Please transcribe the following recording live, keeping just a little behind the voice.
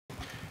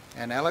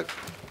And Alec?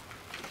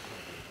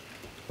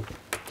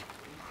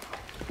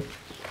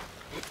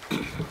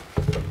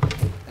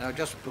 Now,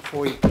 just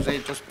before you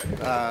present,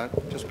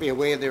 just be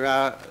aware there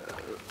are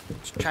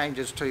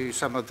changes to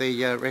some of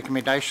the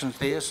recommendations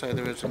there. So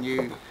there is a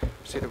new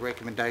set of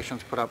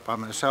recommendations put up by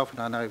myself,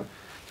 and I know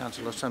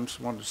Councillor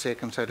Simpson wanted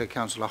second, so did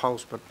Councillor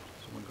Hulse, but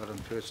someone got in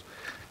first,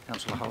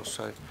 Councillor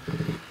Hulse.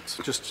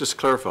 So just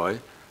clarify,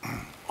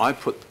 I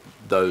put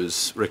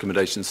those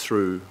recommendations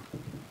through,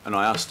 and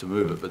I asked to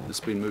move it, but it's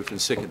been moved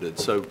and seconded.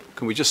 So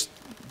can we just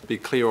be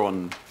clear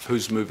on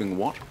who's moving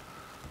what?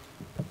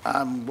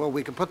 Well,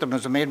 we can put them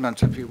as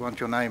amendments if you want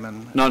your name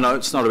and. No,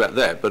 it's not about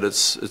that, but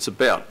it's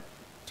about.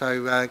 So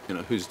you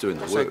know who's doing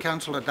the so work. So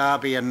Councillor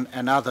Darby and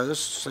others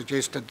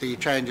suggested the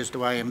changes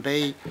to A and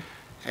B,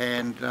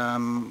 and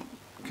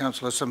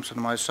Councillor Simpson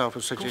and myself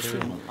are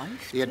suggesting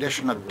the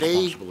addition of D.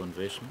 Responsible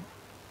investment.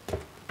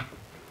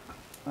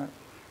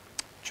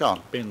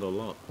 John. Spend a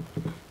lot.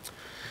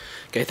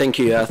 Okay, thank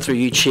you. Through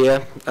you,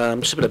 Chair.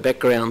 Just a bit of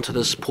background to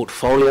this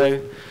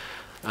portfolio.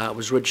 It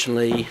was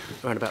originally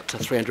around about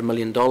 $300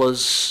 million,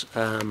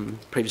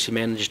 previously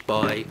managed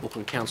by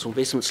Auckland Council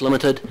Investments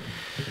Limited.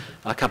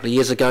 A couple of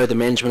years ago, the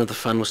management of the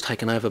fund was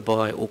taken over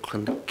by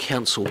Auckland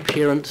Council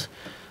Parent.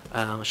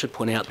 I should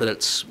point out that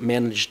it's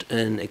managed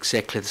in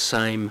exactly the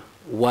same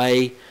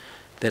way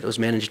that it was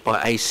managed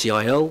by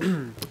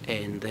ACIL,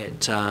 and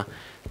that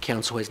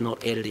Council has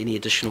not added any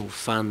additional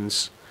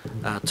funds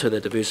to the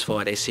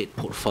diversified asset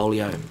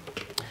portfolio.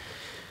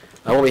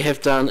 What we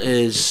have done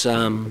is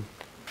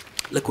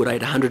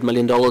liquidate $100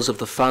 million of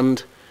the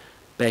fund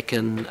back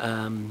in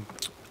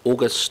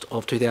August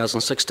of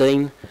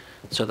 2016,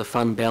 so the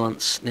fund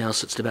balance now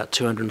sits at about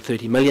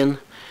 $230 million.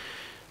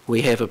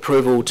 We have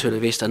approval to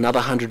invest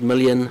another $100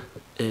 million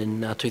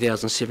in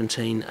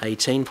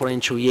 2017-18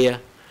 financial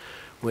year,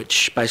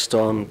 which based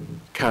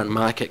on current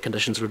market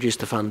conditions reduced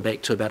the fund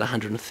back to about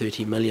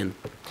 $130 million.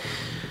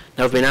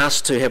 Now we've been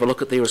asked to have a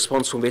look at the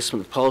responsible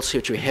investment policy,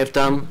 which we have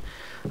done.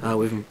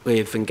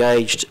 We've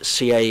engaged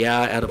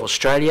CAER out of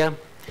Australia.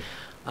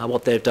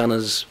 What they've done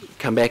is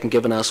come back and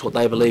given us what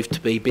they believe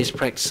to be best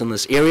practice in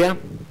this area,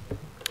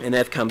 and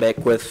they've come back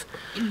with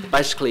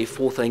basically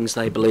 4 things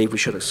they believe we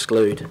should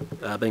exclude,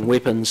 being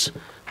weapons,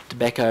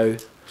 tobacco,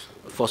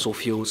 fossil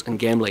fuels and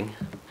gambling.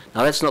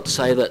 Now that's not to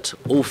say that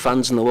all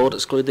funds in the world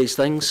exclude these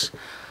things.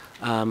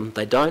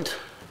 They don't,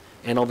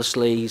 and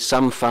obviously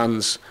some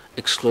funds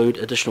exclude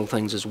additional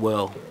things as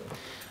well.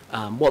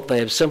 What they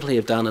have simply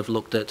have done have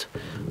looked at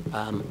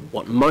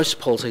what most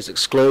policies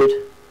exclude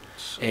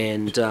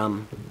and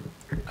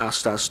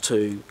asked us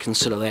to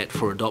consider that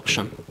for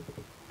adoption.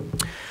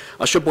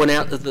 I should point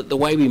out that the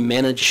way we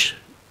manage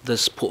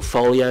this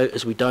portfolio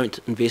is we don't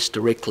invest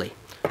directly.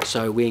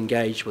 So we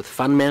engage with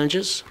fund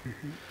managers.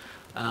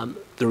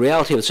 The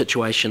reality of the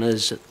situation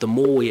is that the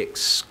more we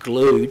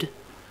exclude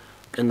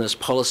in this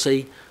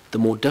policy, the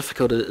more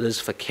difficult it is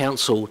for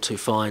council to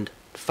find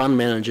fund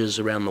managers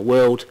around the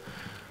world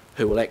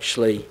who will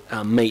actually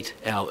meet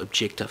our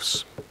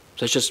objectives.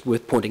 So it's just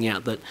worth pointing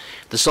out that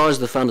the size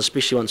of the fund,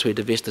 especially once we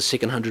divest the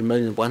second $100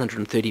 million,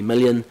 $130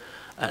 million,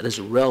 it is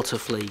a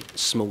relatively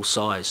small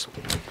size.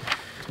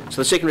 So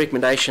the second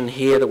recommendation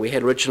here that we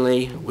had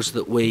originally was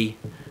that we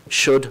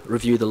should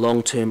review the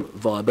long-term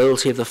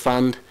viability of the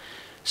fund,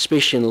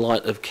 especially in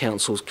light of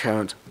Council's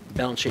current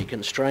balance sheet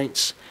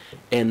constraints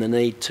and the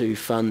need to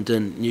fund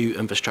in new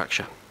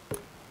infrastructure.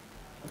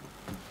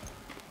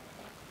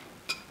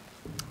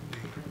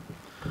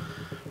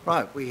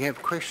 Right, we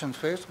have questions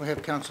first. We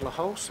have Councillor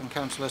Hulse and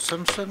Councillor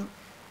Simpson.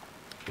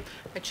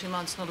 Actually,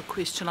 mine's not a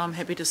question. I'm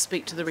happy to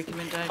speak to the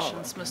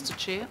recommendations, Mr.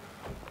 Chair.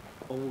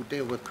 Well, we'll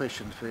deal with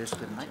questions first.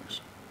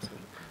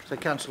 So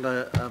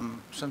Councillor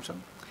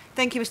Simpson.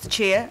 Thank you, Mr.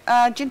 Chair.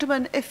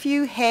 Gentlemen, if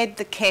you had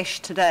the cash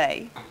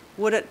today,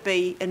 would it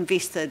be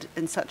invested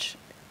in such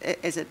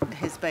as it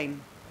has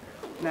been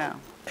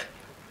now?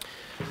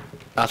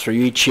 Through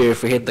you, Chair,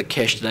 if we had the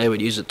cash today,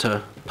 we'd use it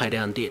to pay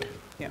down debt.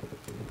 Yeah.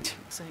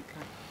 Exactly.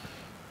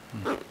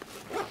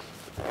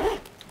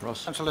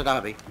 Ross. Councillor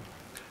Darby.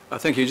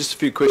 Thank you. Just a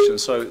few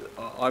questions. So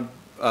I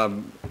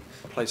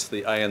placed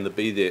the A and the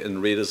B there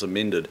in red as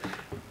amended.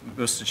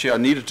 Mr. Chair, I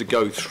needed to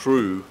go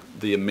through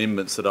the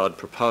amendments that I'd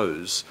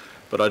propose,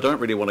 but I don't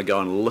really want to go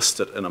and list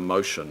it in a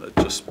motion. It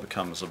just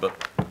becomes a bit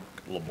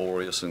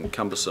laborious and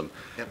cumbersome.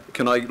 Yep.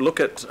 Can I look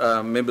at,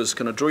 members,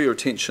 can I draw your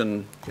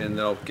attention, and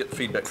then I'll get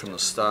feedback from the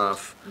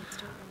staff,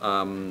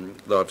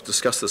 though I've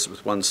discussed this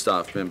with one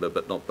staff member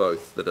but not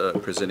both that are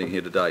presenting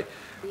here today.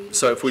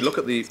 So if we look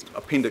at the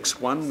Appendix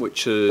 1,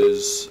 which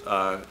is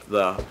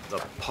the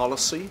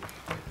policy,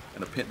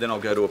 and then I'll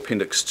go to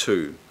Appendix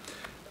 2,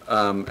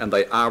 and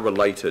they are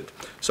related.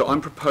 So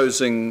I'm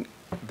proposing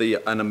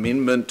an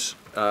amendment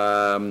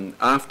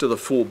after the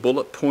 4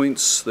 bullet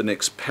points, the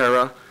next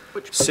para,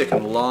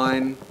 second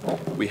line,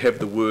 we have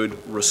the word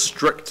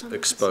restrict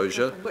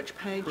exposure. Which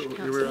page,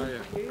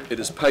 Councillor? It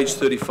is page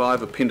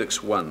 35,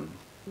 Appendix 1,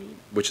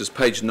 which is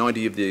page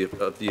 90 of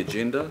the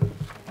agenda.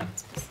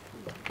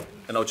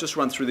 And I'll just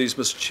run through these,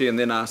 Mr. Chair, and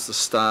then ask the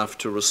staff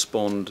to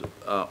respond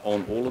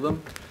on all of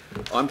them.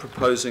 I'm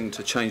proposing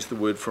to change the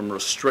word from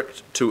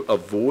restrict to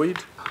avoid.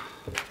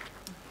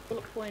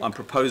 I'm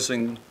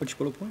proposing... Which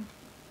bullet point?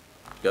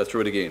 Go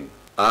through it again.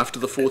 After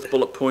the fourth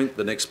bullet point,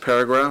 the next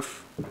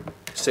paragraph,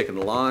 second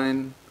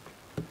line,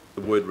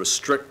 the word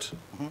restrict,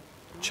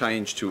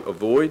 change to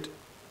avoid.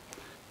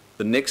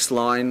 The next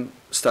line,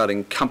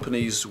 starting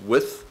companies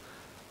with,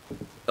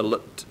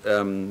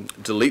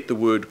 delete the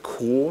word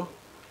core.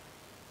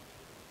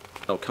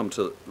 I'll come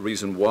to the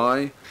reason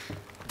why.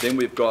 Then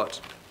we've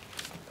got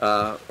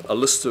a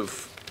list of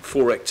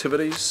 4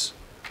 activities,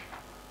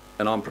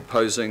 and I'm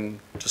proposing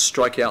to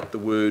strike out the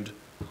word,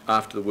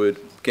 after the word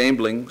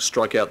gambling,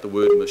 strike out the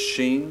word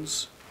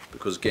machines,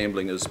 because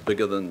gambling is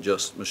bigger than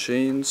just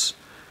machines.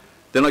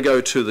 Then I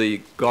go to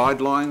the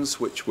guidelines,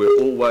 which we're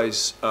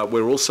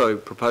also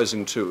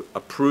proposing to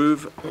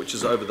approve, which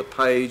is over the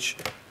page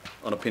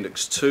on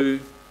Appendix 2,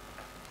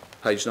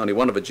 page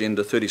 91 of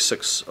Agenda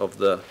 36 of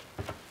the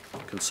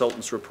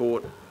Consultants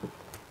Report.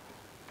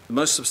 The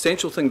most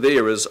substantial thing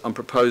there is I'm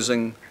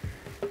proposing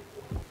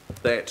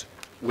that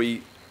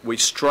we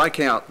strike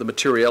out the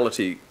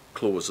materiality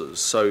clauses.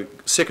 So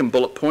second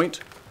bullet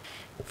point,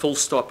 full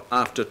stop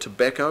after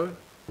tobacco,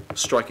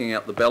 striking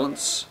out the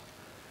balance.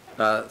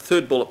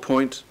 Third bullet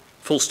point,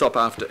 full stop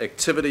after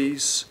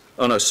activities,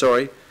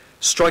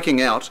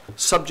 striking out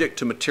subject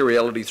to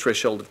materiality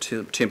threshold of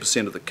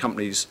 10% of the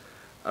company's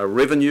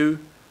revenue,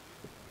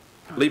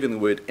 leaving the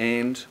word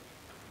and,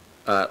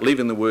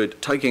 leaving the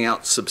word, taking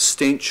out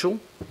substantial.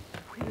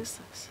 Where is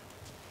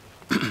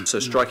this? So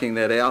striking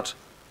that out,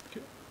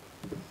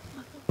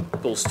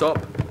 full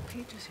stop.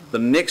 The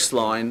next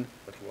line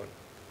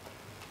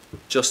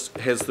just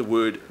has the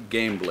word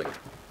gambling.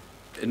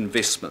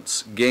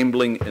 Investments,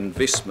 gambling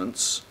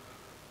investments,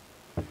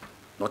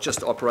 not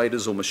just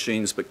operators or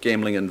machines, but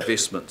gambling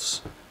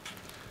investments.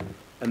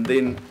 And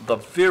then the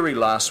very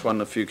last one,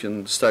 if you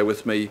can stay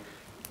with me,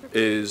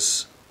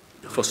 is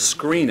for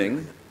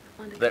screening,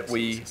 that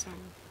we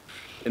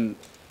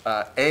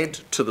add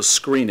to the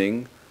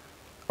screening,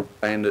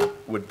 and it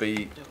would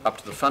be up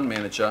to the fund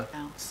manager.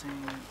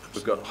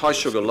 We've got high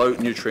sugar, low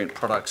nutrient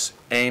products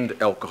and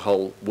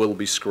alcohol will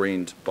be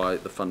screened by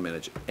the fund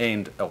manager,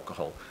 and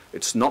alcohol.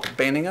 It's not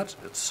banning it,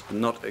 it's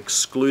not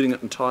excluding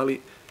it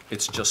entirely,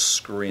 it's just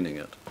screening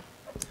it.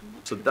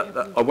 So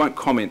that I won't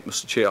comment,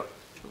 Mr. Chair.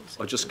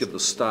 I'll just give the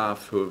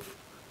staff who have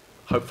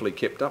hopefully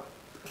kept up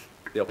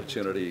the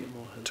opportunity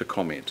to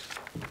comment.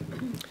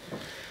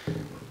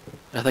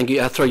 Thank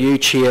you. Through you,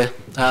 Chair.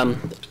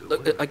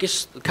 Look, I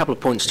guess a couple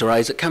of points to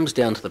raise. It comes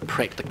down to the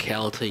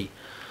practicality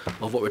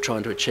of what we're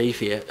trying to achieve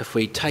here. If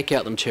we take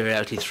out the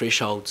materiality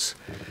thresholds,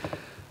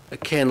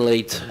 it can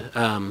lead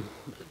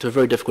to a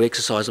very difficult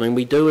exercise. I mean,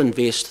 we do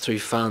invest through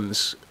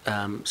funds.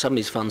 Some of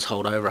these funds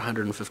hold over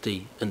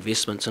 150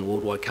 investments in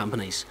worldwide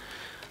companies.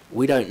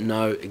 We don't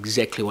know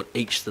exactly what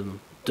each of them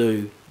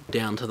do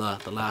down to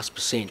the last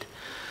percent.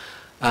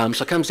 So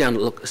it comes down to,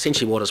 look,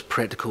 essentially what is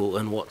practical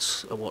and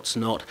what's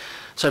not.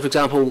 So, for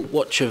example,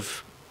 what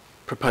you've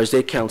proposed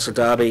there, Councillor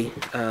Darby,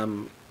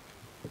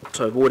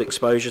 to avoid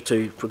exposure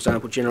to, for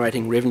example,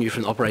 generating revenue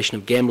from the operation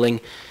of gambling,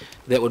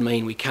 that would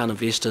mean we can't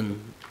invest in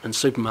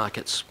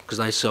supermarkets because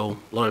they sell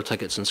lotto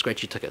tickets and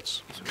scratchy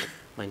tickets.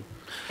 I mean,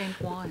 And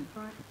wine.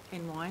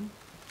 And wine.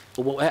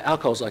 well,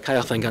 alcohol's okay,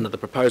 I think, under the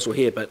proposal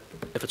here, but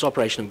if it's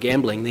operation of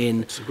gambling,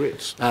 then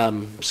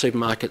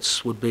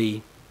supermarkets would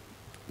be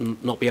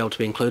not be able to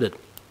be included.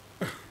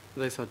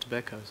 They sell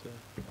tobacco, so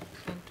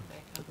And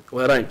tobacco.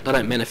 Well, they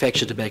don't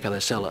manufacture tobacco; they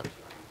sell it.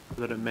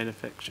 they don't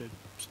manufacture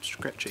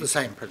scratchy. It's the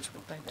same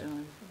principle. They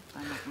do.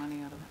 They make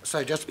money out of it.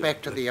 So just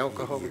back to the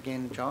alcohol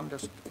again, John,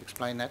 just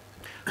explain that.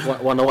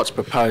 Well, no, what's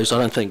proposed, I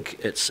don't think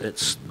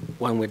it's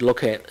one we'd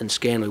look at and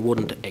scan. We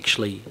wouldn't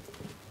actually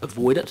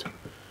avoid it.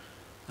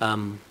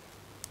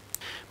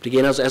 But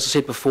again, as I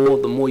said before,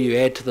 the more you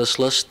add to this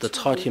list, the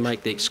tighter you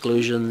make the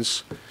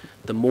exclusions,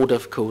 the more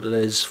difficult it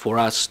is for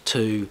us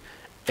to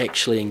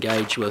actually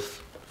engage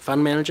with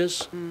fund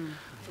managers.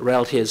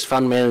 Reality is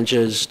fund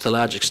managers, to a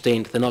large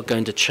extent, they're not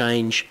going to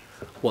change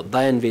what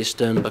they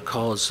invest in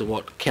because of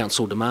what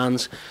council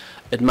demands.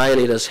 It may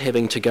lead us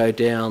having to go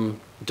down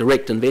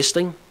direct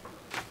investing,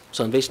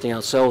 so investing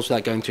ourselves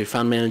without going through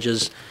fund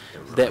managers.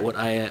 That would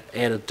add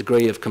a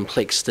degree of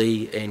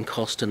complexity and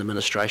cost in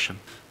administration.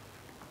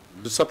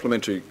 The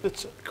supplementary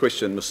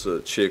question,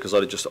 Mr. Chair,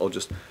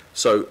 because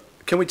so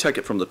can we take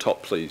it from the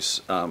top,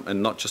 please,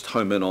 and not just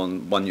home in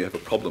on one you have a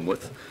problem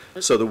with?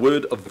 So the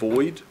word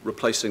avoid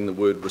replacing the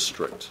word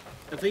restrict.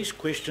 Are these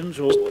questions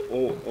or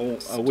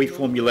are we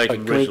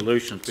formulating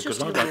resolutions?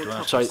 Because I'd like to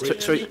ask. So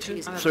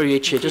through you,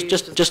 Chair,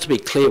 just to be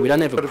clear, we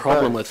don't have a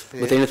problem with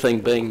anything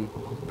being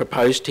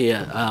proposed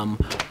here.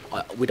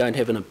 We don't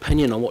have an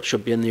opinion on what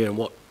should be in there and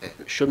what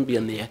shouldn't be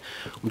in there.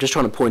 I'm just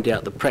trying to point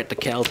out the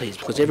practicalities,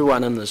 because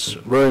everyone in this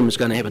room is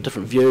going to have a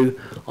different view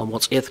on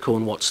what's ethical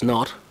and what's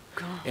not.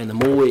 And the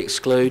more we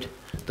exclude,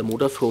 the more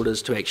difficult it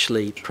is to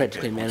actually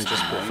practically manage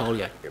this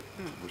portfolio.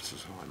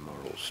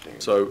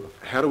 So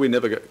how do we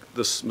navigate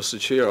this, Mr.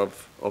 Chair?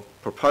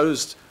 I've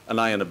proposed an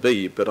A and a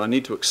B, but I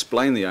need to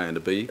explain the A and a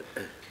B,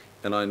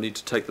 and I need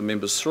to take the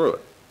members through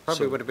it.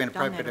 Probably would have been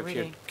Done that appropriate if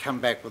already. you'd come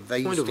back with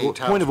these Point of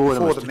details order, before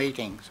the Mr.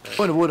 meeting. So.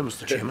 Point of order,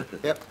 Mr. Chairman.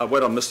 Yep.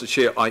 Wait on, Mr.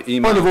 Chair, I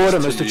emailed Point of order,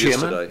 this to Mr. you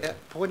Chairman. yesterday. Yeah,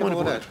 point of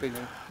order. It's been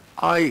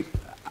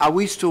Are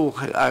we still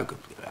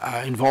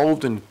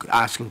involved in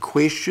asking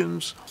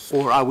questions,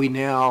 or are we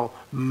now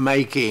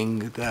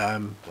making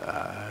the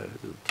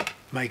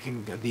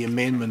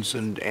amendments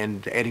and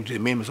adding to the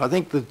amendments? I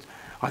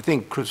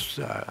think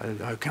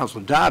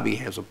Councillor Darby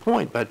has a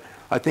point, but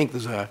I think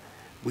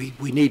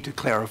we need to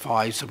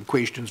clarify some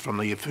questions from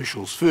the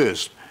officials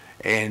first,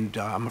 and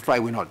I'm afraid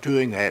we're not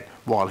doing that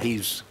while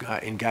he's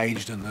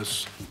engaged in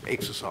this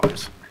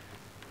exercise.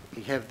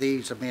 We have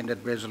these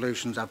amended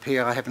resolutions up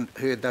here. I haven't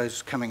heard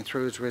those coming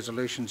through as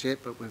resolutions yet,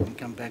 but we can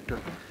come back to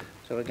it.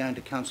 So we're going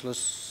to Councillor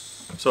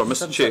Sorry,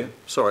 Mr. Chair,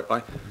 sorry,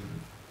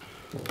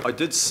 I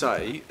did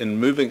say in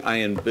moving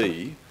A and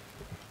B,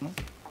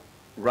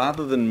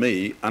 rather than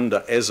me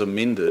under as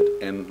amended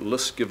and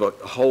give a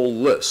whole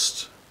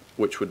list,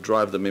 which would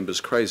drive the members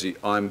crazy,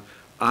 I'm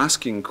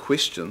asking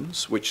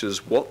questions, which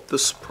is what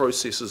this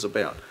process is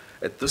about.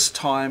 At this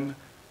time,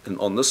 and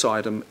on this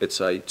item,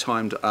 it's a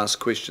time to ask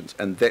questions,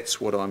 and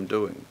that's what I'm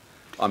doing.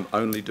 I'm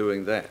only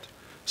doing that.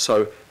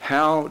 So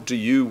how do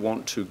you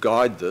want to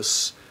guide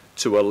this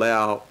to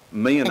allow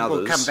me and others...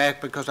 We'll come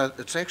back because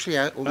it's actually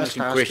almost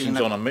Asking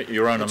questions on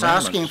your own it's amendments.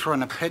 asking for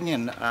an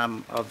opinion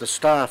of the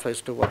staff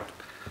as to what...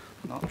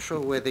 Not sure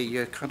whether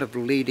you're kind of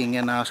leading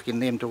in asking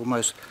them to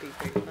almost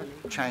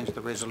change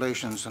the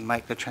resolutions and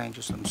make the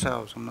changes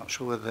themselves. I'm not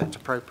sure whether that's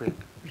appropriate.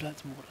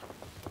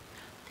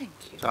 Thank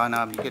you. So I know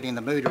I'm getting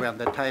the mood around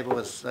the table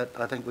is that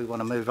I think we want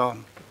to move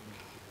on.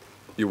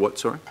 You what,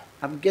 sorry?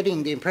 I'm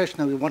getting the impression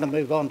that we want to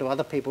move on to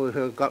other people who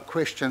have got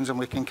questions, and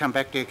we can come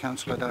back to you,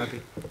 Councillor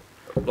Darby.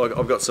 Like,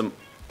 I've got some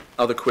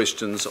other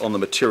questions on the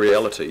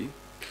materiality.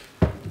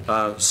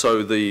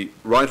 So the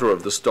writer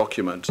of this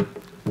document,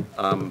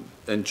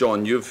 and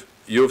John, you've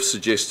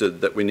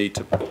suggested that we need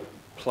to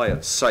play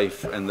it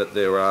safe, and that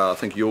there are, I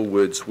think your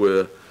words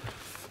were,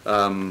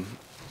 that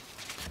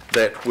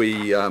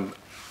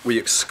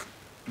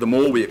the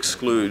more we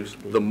exclude,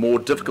 the more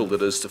difficult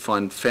it is to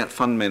find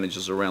fund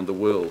managers around the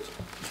world.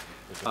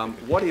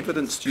 What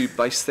evidence do you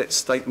base that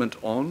statement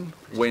on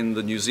when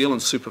the New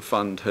Zealand Super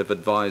Fund have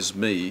advised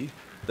me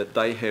that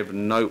they have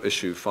no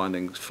issue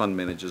finding fund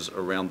managers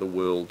around the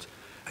world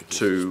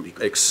to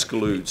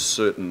exclude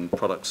certain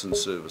products and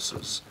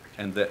services,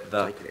 and that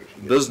the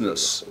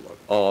business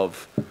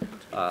of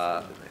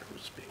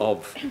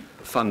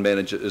fund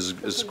manager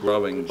is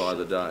growing by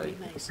the day?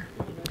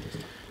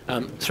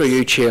 Through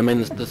you, Chair, I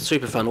mean, the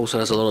Super Fund also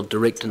does a lot of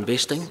direct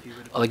investing.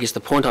 I guess the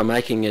point I'm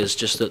making is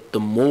just that the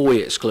more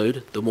we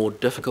exclude, the more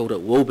difficult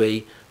it will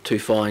be to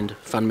find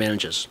fund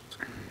managers.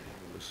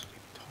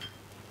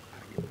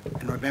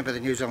 And remember,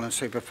 the New Zealand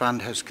Super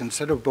Fund has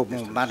considerable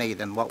more money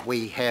than what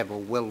we have or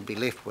will be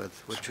left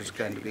with, which is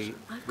going to be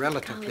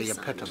relatively a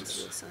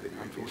pittance,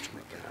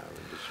 unfortunately.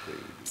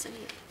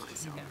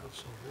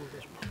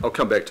 I'll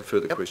come back to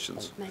further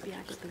questions.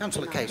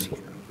 Councillor Casey.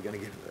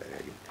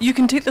 You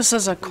can take this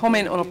as a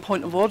comment or a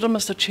point of order,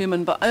 Mr.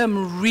 Chairman, but I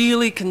am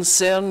really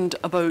concerned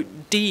about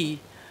D.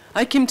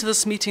 I came to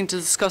this meeting to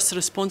discuss the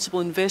responsible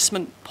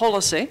investment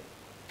policy,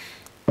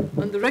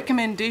 and the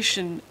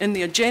recommendation in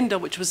the agenda,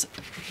 which was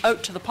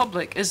out to the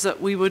public, is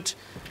that we would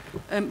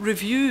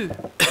review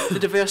the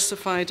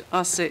diversified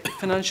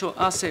financial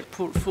asset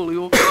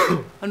portfolio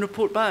and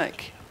report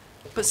back.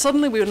 But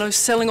suddenly we are now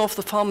selling off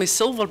the family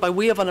silver by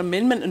way of an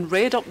amendment in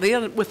red up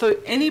there without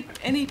any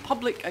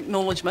public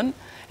acknowledgement,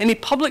 any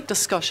public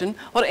discussion,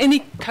 or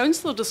any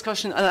councillor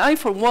discussion. And I,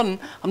 for one,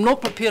 am not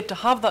prepared to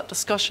have that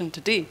discussion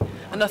today.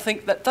 And I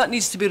think that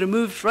needs to be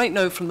removed right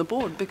now from the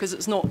board because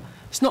it's not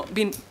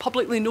been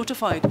publicly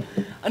notified.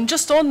 And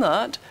just on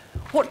that,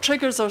 what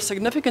triggers our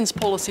significance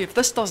policy if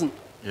this doesn't?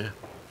 Yeah.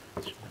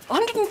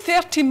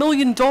 $130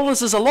 million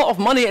is a lot of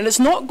money, and it's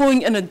not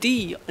going in a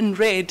D in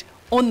red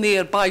on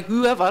there by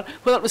whoever,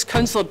 whether it was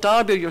Councillor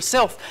Darby or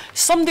yourself.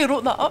 Somebody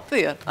wrote that up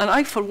there, and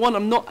I, for one,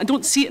 I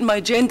don't see it in my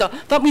agenda.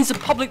 That means the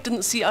public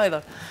didn't see it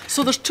either.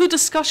 So there's two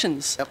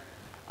discussions. Yep.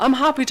 I'm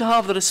happy to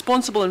have the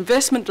responsible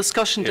investment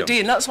discussion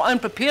today, and that's what I'm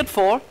prepared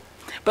for.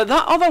 But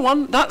that other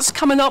one, that's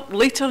coming up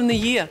later in the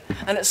year,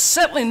 and it's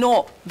certainly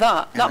not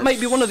that. And that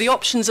might be one of the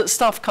options that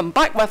staff come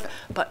back with,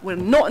 but we're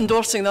not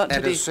endorsing that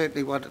today. That is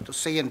certainly what the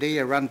C and D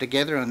are run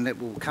together, and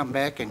it will come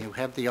back and you'll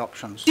have the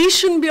options. D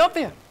shouldn't be up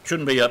there.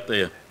 Shouldn't be up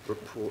there.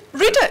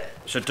 Read it.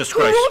 It's a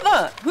disgrace. Who wrote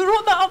that? Who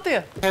wrote that up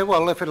there? Okay,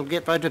 well, if it'll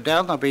get voted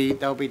down, they'll be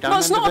done individually. No,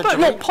 it's not about,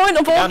 no, point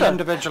of order.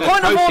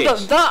 Point of order,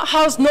 that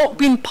has not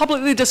been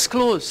publicly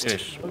disclosed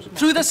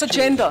through this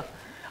agenda.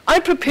 I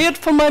prepared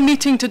for my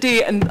meeting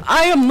today, and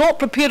I am not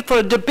prepared for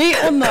a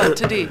debate on that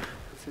today.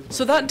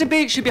 So that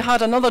debate should be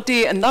had another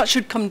day, and that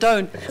should come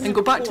down and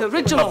go back to the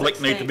original. Public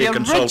need to be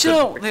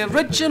consulted. The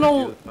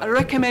original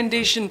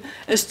recommendation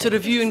is to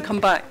review and come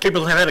back.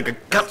 People have had a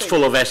guts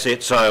full of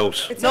asset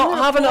sales. Not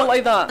having it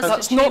like that.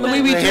 That's not the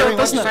way we do our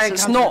business.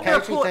 It's not.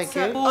 Thank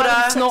you.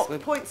 It's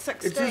not. Point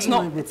 16. It's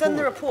not. It's in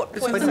the report.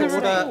 Point in the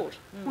 16. report.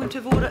 Point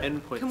of order. In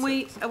point Can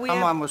we, are we?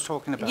 Someone was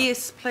talking about.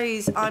 Yes,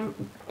 please.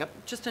 Yep.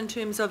 Just in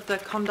terms of the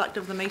conduct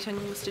of the meeting,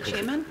 Mr.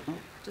 Chairman,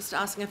 just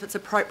asking if it's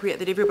appropriate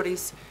that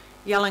everybody's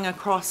yelling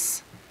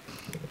across.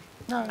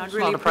 No, I'd it's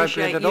really not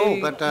appropriate appreciate at all,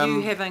 you, but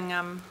you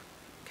having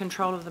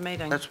control of the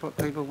meeting. that's what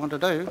people want to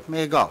do.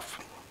 Mayor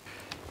Goff.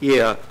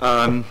 Yeah,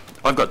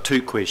 I've got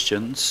two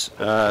questions.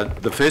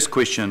 The first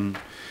question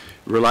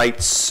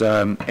relates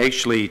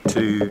actually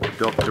to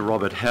Dr.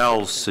 Robert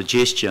Howell's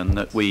suggestion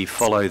that we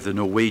follow the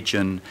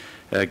Norwegian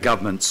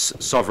government's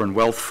sovereign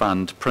wealth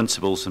fund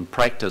principles and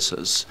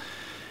practices,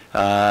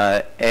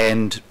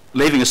 and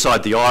leaving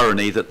aside the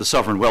irony that the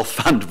sovereign wealth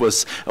fund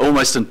was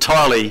almost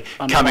entirely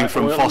coming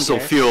from fossil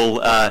fuel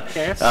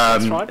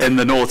in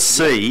the North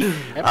Sea,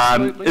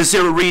 is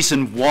there a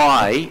reason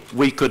why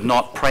we could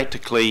not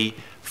practically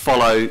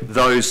follow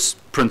those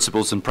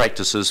principles and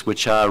practices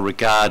which are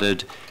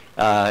regarded,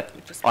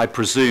 I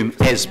presume,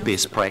 as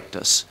best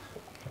practice?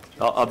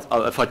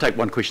 If I take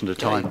one question at a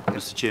time,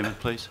 Mr. Chairman,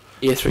 please.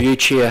 Yeah, through you,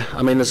 Chair.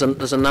 I mean, there's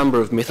a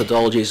number of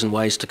methodologies and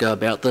ways to go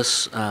about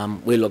this.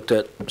 We looked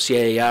at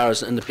CAER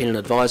as an independent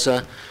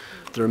advisor.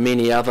 There are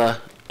many other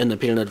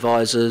independent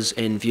advisors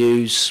and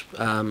views,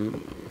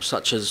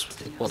 such as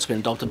what's been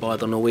adopted by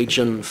the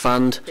Norwegian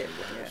fund.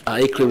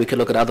 Equally, we could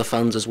look at other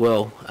funds as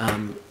well.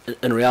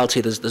 In reality,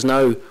 there's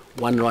no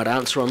one right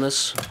answer on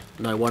this,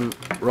 no one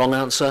wrong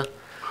answer.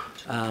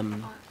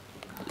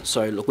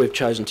 So, look, we've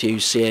chosen to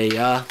use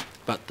CAER,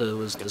 but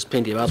there's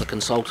plenty of other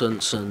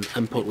consultants and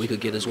input we could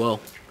get as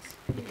well.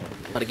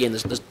 But again,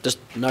 there's just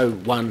no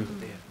one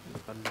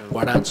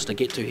right answer to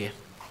get to here.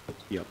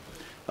 Yep.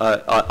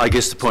 I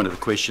guess the point of the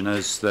question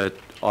is that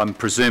I'm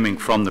presuming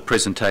from the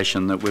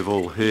presentation that we've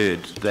all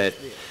heard that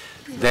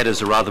that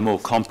is a rather more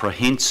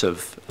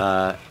comprehensive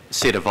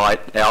set of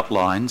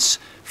outlines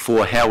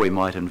for how we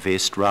might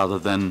invest rather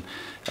than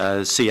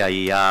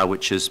CAER,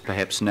 which is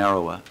perhaps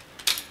narrower.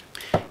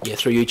 Yeah,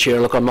 through you, Chair.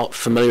 Look, I'm not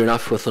familiar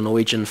enough with the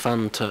Norwegian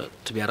fund to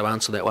be able to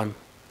answer that one.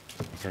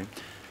 Okay.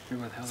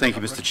 Thank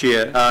you, Mr.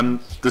 Chair.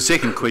 The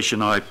second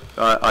question,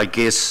 I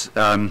guess,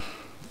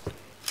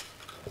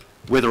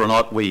 whether or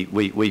not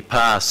we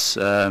pass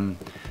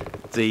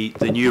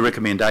the new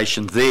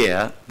recommendation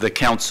there, the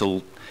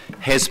council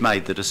has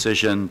made the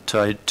decision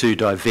to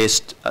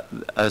divest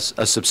a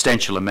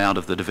substantial amount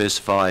of the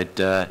diversified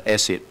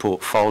asset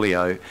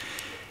portfolio,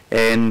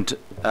 and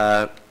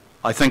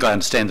I think I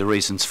understand the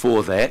reasons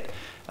for that.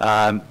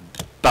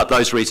 But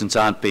those reasons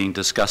aren't being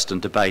discussed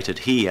and debated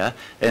here,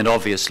 and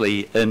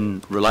obviously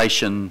in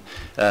relation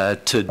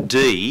to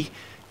D,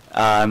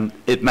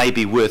 it may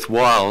be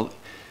worthwhile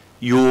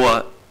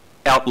your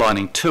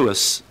outlining to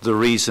us the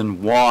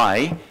reason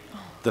why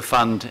the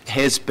fund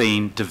has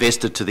been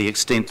divested to the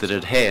extent that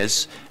it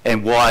has,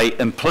 and why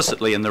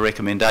implicitly in the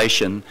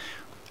recommendation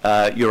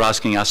you're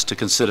asking us to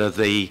consider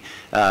the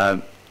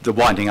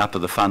winding up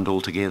of the fund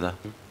altogether.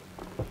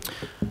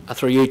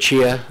 Through you,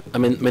 Chair, I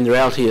mean the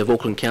reality of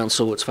Auckland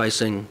Council, it's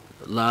facing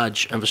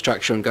large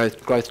infrastructure and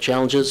growth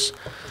challenges,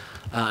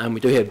 and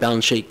we do have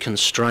balance sheet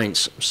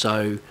constraints.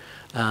 So,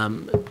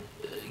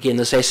 again,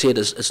 this asset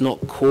is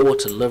not core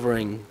to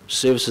delivering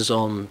services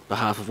on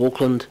behalf of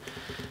Auckland.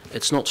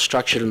 It's not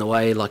structured in a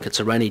way like it's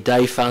a rainy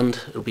day fund.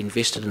 It'll be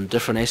invested in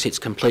different assets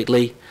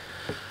completely.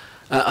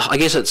 I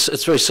guess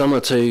it's very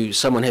similar to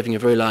someone having a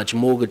very large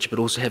mortgage but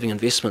also having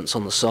investments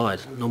on the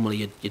side.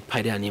 Normally you'd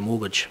pay down your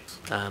mortgage.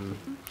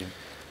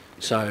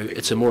 So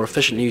it's a more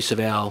efficient use of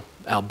our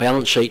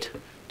balance sheet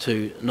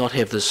to not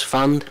have this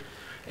fund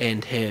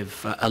and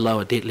have a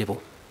lower debt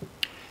level.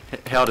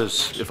 How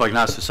does, if I can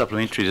ask a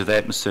supplementary to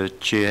that, Mr.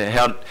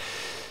 Chair,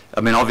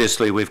 I mean,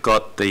 obviously we've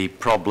got the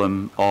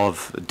problem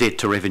of debt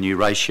to revenue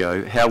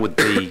ratio. How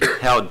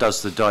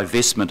does the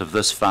divestment of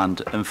this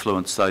fund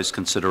influence those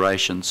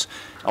considerations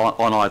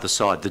on either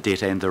side, the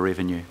debt and the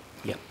revenue?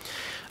 Yeah.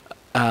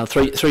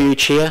 Through you,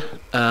 Chair,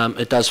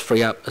 it does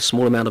free up a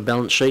small amount of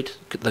balance sheet,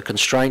 the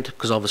constraint,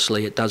 because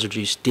obviously it does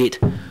reduce debt,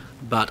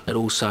 but it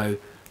also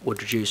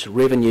would reduce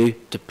revenue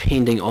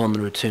depending on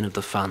the return of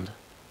the fund.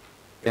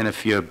 And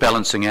if you're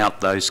balancing out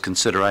those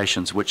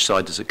considerations, which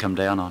side does it come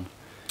down on?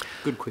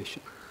 Good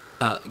question.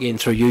 Again,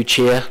 through you,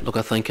 Chair, look,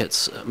 I think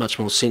it's a much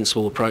more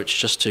sensible approach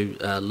just to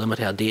limit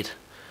our debt.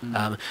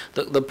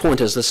 The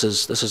point is this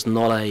is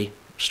not a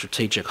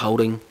strategic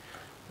holding.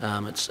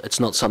 It's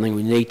not something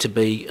we need to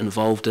be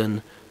involved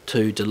in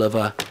to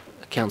deliver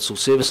council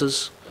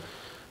services.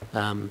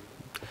 And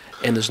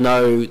there's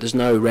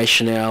no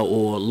rationale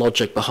or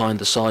logic behind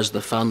the size of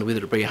the fund,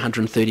 whether it be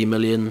 130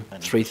 million,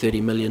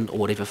 330 million, or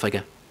whatever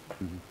figure.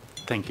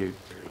 Thank you.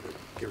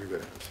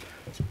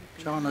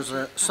 John, as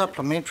a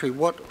supplementary,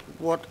 what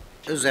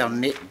is our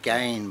net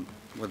gain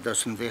with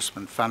this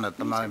investment fund at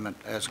the moment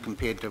as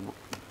compared to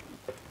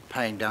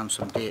paying down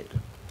some debt?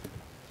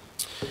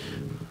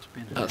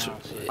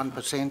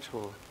 1%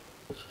 or?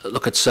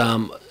 Look,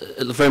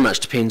 it very much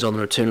depends on the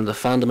return of the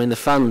fund. I mean, the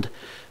fund,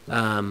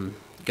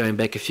 going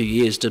back a few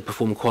years, did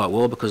perform quite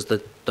well because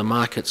the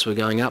markets were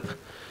going up.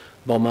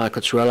 Bond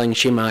markets were rallying,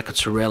 share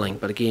markets were rallying.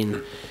 But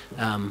again,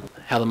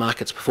 how the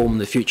markets perform in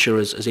the future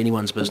is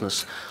anyone's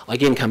business. I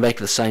again come back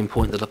to the same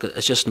point that, look,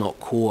 it's just not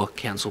core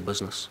council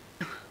business.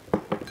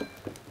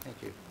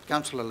 Thank you.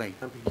 Councillor Lee.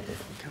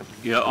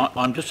 Yeah,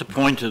 I'm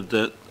disappointed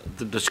that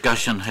the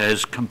discussion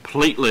has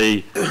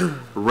completely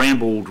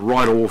rambled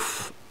right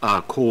off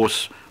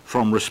course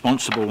from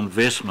responsible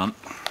investment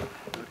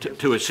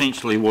to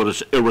essentially what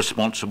is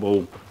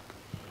irresponsible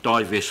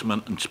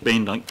divestment and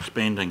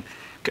spending.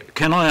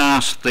 Can I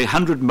ask, the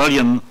 100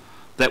 million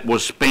that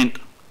was spent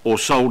or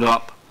sold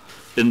up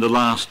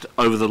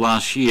over the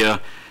last year,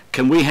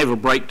 can we have a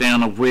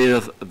breakdown of where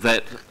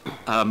that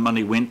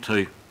money went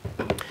to?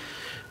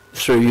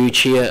 Through you,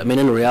 Chair, I mean,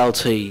 in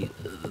reality,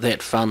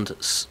 that fund,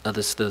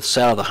 the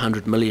sale of the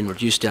 100 million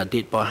reduced our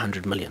debt by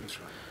 100 million.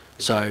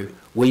 So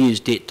we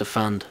used debt to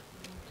fund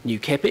new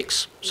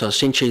capex. So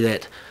essentially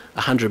that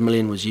 100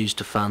 million was used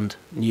to fund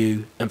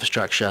new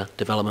infrastructure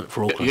development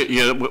for Auckland.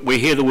 Yeah, we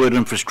hear the word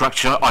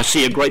infrastructure. I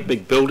see a great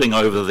big building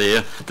over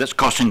there that's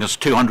costing us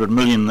 200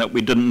 million that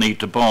we didn't need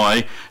to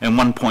buy, and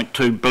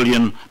 1.2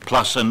 billion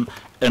plus in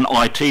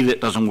IT that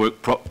doesn't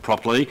work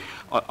properly.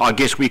 I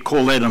guess we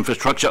call that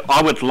infrastructure.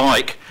 I would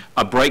like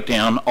a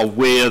breakdown of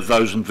where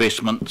those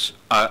investments,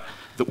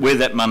 where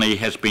that money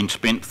has been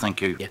spent.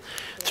 Thank you. Yeah.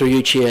 Through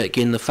you, Chair,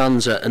 again, the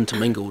funds are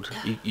intermingled.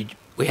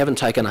 We haven't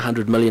taken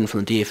 100 million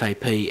from the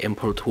DFAP and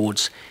put it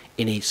towards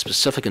any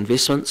specific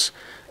investments.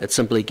 It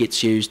simply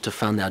gets used to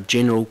fund our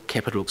general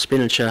capital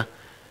expenditure,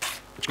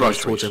 which goes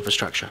towards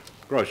infrastructure.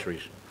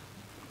 Groceries.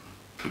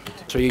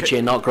 Through you,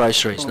 Chair, not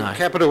groceries, no.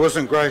 Capital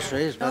wasn't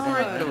groceries, but...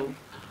 No.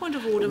 Point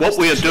of order. What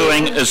we are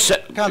doing is...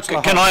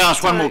 Can I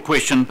ask one more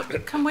question?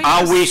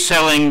 Are we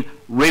selling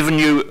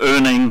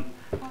revenue-earning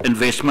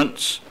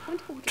investments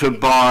to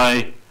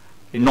buy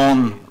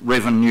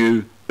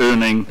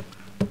non-revenue-earning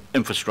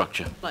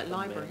infrastructure? Like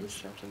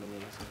libraries.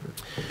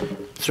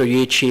 Through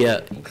you,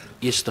 Chair,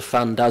 yes, the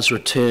fund does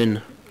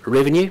return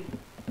revenue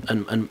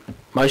in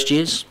most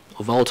years,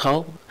 or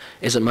volatile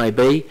as it may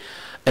be.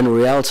 In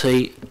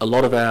reality, a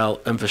lot of our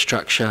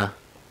infrastructure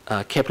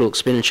capital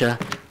expenditure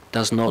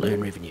does not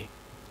earn revenue.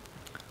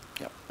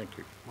 Yep, thank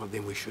you. Well,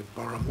 then we should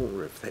borrow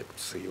more if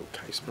that's your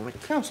case,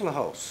 Mike. Councillor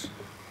Hulse.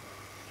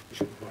 We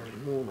should borrow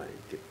more,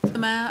 mate. The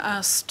Mayor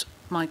asked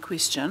my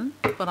question,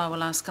 but I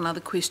will ask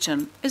another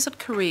question. Is it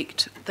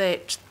correct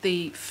that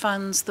the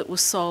funds that were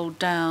sold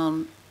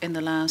down in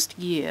the last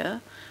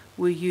year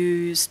were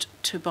used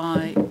to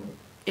buy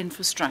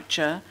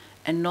infrastructure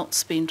and not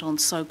spent on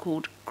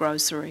so-called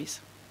groceries?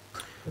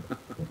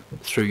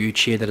 Through you,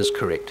 Chair, that is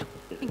correct.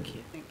 Thank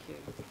you. Thank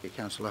you,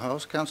 Councillor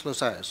Hulse. Councillor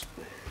Sayers.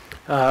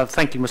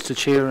 Thank you, Mr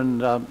Chair,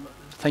 and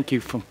thank you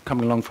for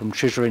coming along from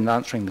Treasury and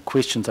answering the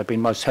questions. They've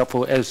been most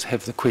helpful, as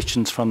have the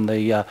questions from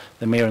the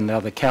Mayor and the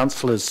other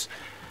councillors.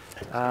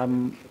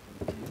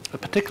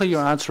 Particularly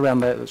your answer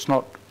around that it's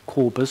not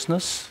core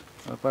business.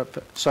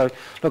 So,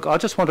 look, I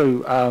just want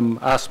to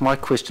ask my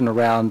question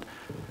around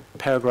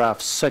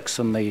paragraph 6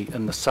 in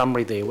the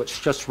summary there,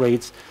 which just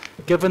reads,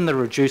 given the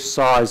reduced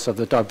size of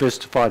the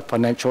diversified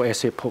financial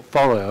asset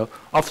portfolio,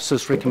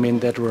 officers recommend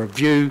that a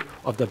review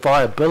of the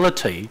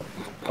viability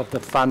of the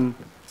fund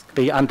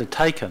be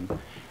undertaken.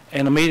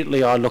 And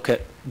immediately I look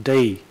at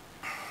D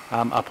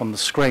up on the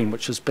screen,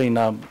 which has been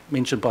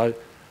mentioned by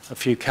a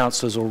few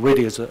councillors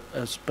already as a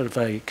bit of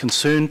a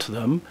concern to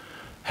them.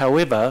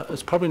 However,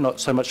 it's probably not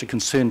so much a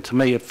concern to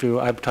me if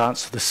you're able to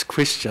answer this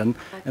question,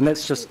 and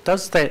that's just,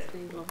 does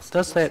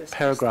that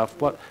paragraph,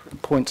 what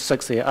point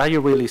 6 there, are you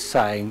really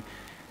saying,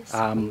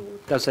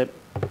 does that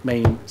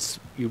mean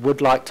you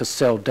would like to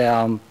sell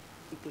down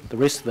the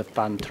rest of the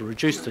fund to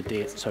reduce the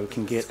debt so we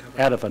can get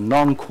out of a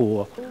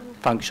non-core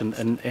function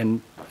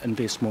and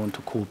invest more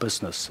into core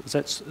business?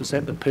 Is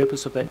that the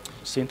purpose of that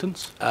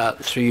sentence?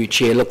 Through you,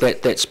 Chair, look,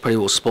 that's pretty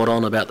well spot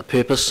on about the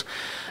purpose.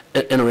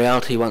 In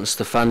reality, once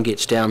the fund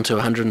gets down to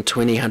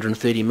 120,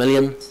 130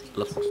 million,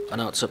 look, I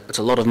know it's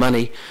a lot of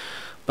money,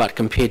 but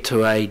compared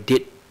to a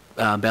debt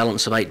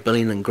balance of 8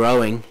 billion and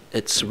growing,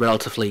 it's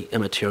relatively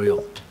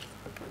immaterial.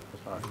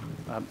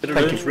 It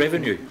earns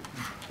revenue.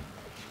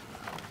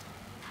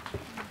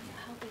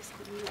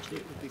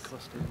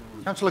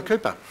 Councillor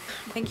Cooper.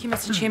 Thank you,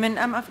 Mr Chairman.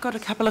 I've got a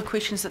couple of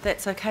questions, if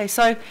that's okay.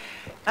 So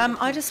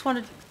I just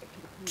wanted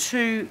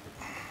to,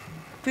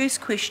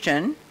 first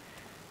question,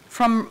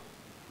 from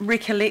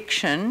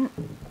recollection,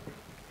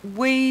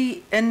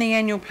 we, in the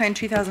annual plan,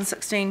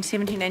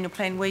 2016-17 annual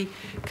plan, we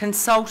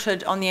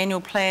consulted on the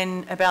annual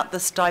plan about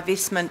this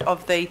divestment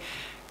of the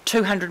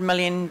 $200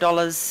 million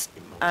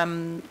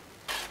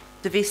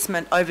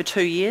divestment over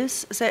 2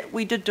 years. Is that,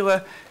 we did do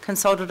a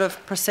consultative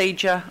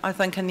procedure, I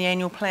think, in the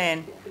annual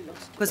plan,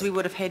 because we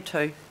would have had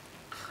to.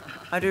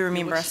 I do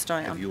remember us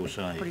doing it,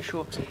 I'm pretty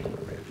sure.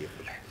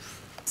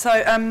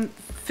 So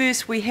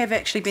first, we have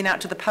actually been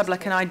out to the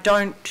public, and I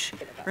don't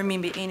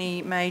remember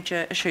any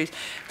major issues.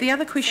 The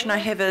other question I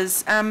have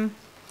is,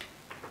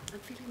 I'm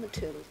feeling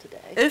maternal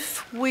today.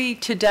 If we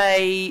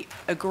today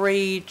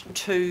agreed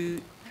to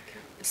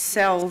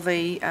sell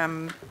the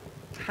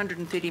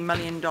 $130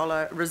 million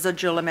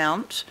residual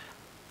amount,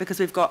 because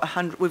we've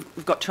got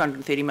we've got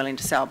 230 million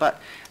to sell,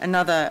 but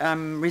another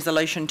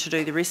resolution to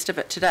do the rest of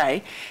it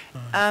today.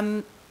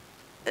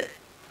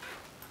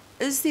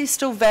 Is there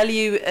still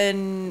value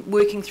in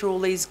working through all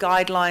these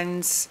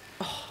guidelines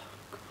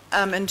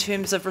in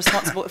terms of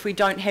responsible, if we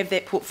don't have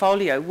that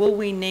portfolio? Will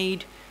we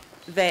need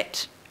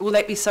that, will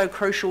that be so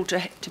crucial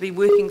to be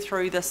working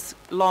through this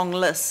long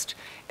list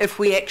if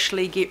we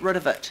actually get rid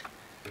of it?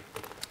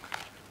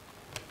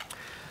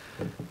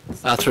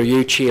 Through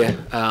you, Chair,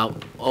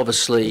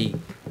 obviously,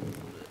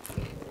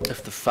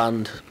 if the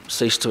fund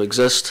ceased to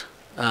exist,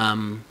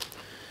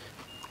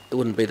 it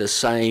wouldn't be the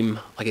same,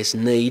 I guess,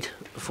 need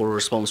for a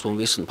responsible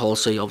investment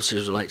policy, obviously,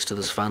 as relates to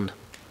this fund.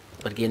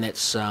 But again,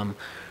 that's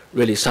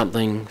really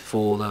something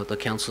for the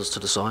councillors to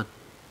decide.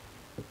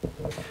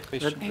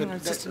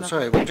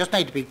 Sorry, we just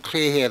need to be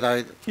clear here,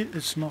 though.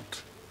 It's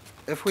not.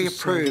 If we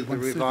approve the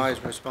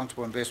revised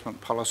responsible investment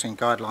policy and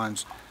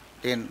guidelines,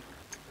 then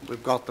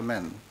we've got them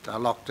in, they're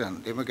locked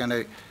in. Then we're going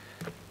to,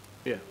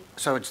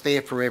 so it's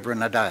there forever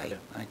and a day,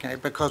 okay?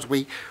 Because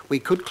we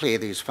could clear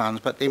these funds,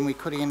 but then we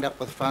could end up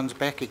with funds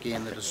back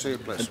again that are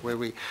surplus, where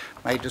we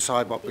may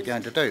decide what we're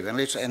going to do.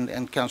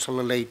 And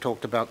Councillor Lee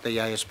talked about the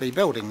ASB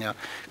building. Now,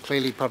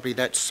 clearly, probably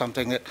that's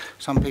something that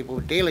some people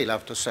would dearly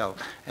love to sell,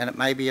 and it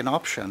may be an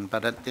option,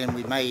 but then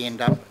we may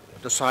end up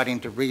deciding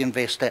to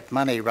reinvest that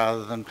money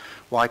rather than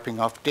wiping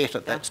off debt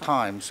at that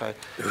time. So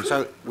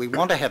we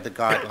want to have the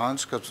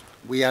guidelines because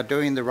we are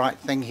doing the right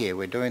thing here.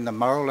 We're doing the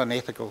moral and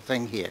ethical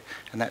thing here,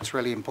 and that's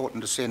really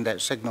important to send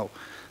that signal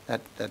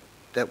that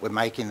we're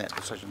making that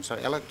decision. So,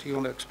 Alec, do you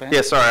want to expand?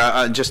 Yeah,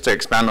 sorry, just to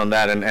expand on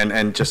that,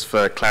 and just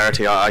for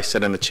clarity, I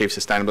sit in the Chief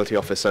Sustainability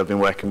Office, so I've been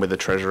working with the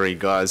Treasury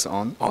guys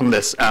on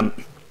this.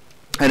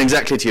 And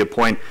exactly to your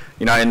point,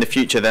 you know, in the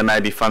future there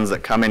may be funds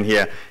that come in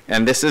here,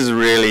 and this is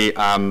really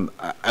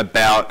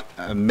about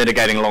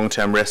mitigating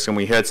long-term risk. And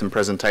we heard some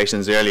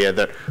presentations earlier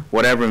that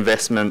whatever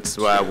investments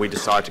we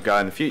decide to go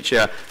in the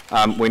future,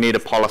 we need a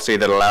policy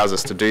that allows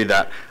us to do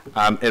that.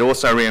 It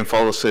also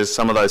reinforces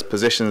some of those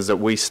positions that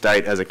we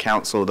state as a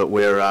council that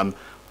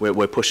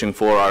we're pushing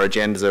for, our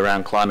agendas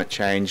around climate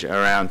change,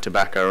 around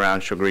tobacco,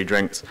 around sugary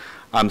drinks.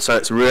 So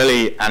it's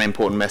really an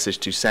important message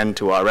to send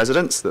to our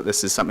residents that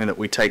this is something that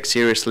we take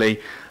seriously.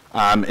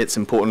 It's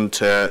important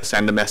to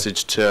send a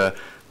message to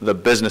the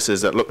businesses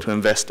that look to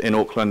invest in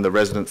Auckland, the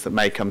residents that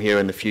may come here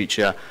in the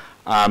future.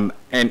 And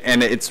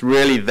it's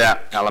really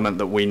that element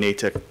that we need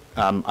to,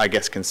 I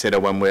guess, consider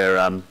when we're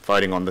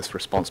voting on this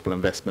responsible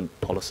investment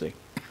policy.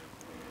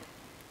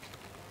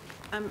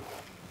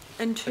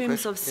 In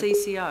terms of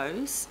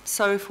CCOs,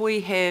 so if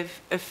we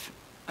have,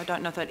 I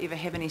don't know if they'd ever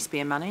have any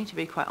spare money, to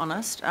be quite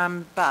honest,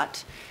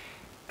 but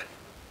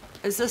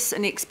is this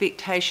an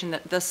expectation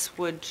that this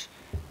would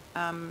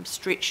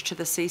stretch to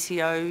the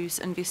CCO's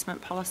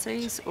investment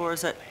policies, or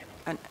is it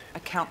a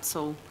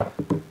council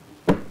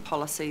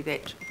policy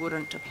that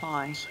wouldn't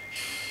apply?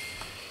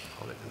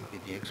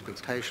 The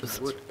expectation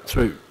would.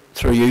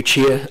 Through you,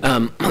 Chair,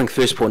 I think the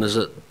first point is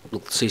that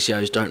look,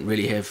 CCOs don't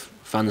really have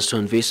funds to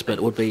invest, but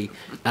it would be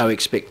our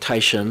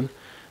expectation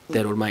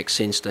that it would make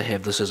sense to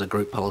have this as a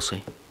group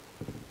policy.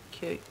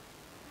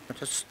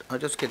 I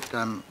just get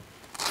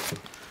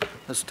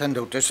Ms.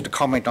 Tyndall just to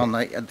comment on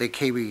the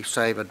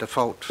KiwiSaver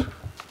default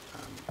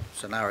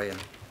scenario.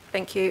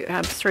 Thank you.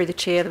 Through the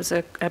Chair, there was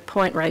a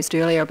point raised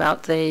earlier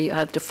about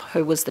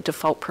who was the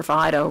default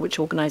provider, which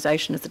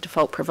organisation is the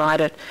default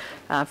provider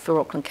for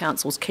Auckland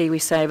Council's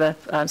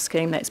KiwiSaver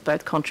scheme. That's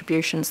both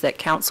contributions that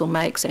council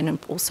makes and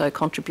also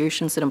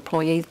contributions that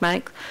employees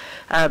make.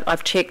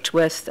 I've checked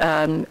with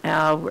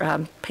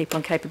our people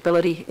and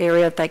capability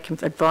area. They can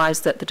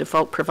advise that the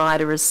default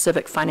provider is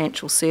Civic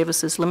Financial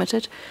Services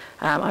Limited.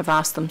 I've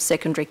asked them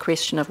secondary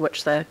question of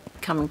which they're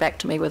coming back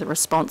to me with a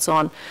response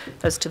on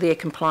as to their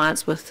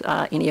compliance with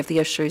any of the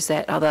issues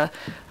that other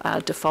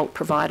default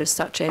providers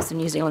such as the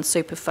New Zealand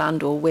Super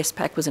Fund or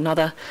Westpac was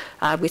another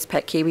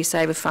Westpac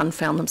KiwiSaver fund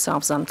found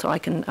themselves on, so I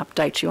can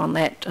update you on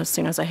that as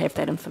soon as I have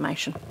that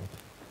information.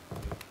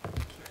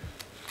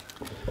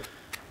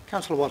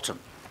 Councillor Watson.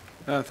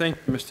 Thank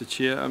you, Mr.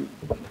 Chair.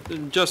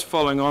 Just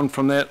following on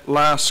from that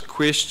last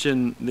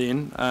question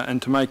then, and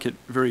to make it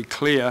very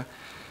clear,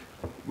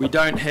 we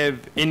don't have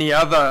any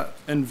other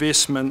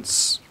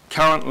investments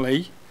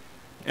currently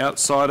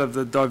outside of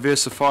the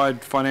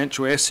diversified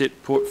financial asset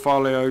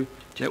portfolio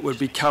that would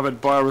be covered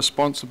by a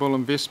responsible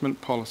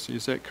investment policy.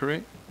 Is that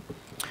correct?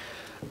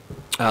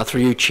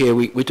 Through you, Chair,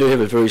 we do have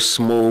a very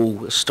small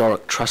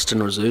historic trust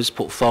and reserves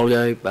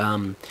portfolio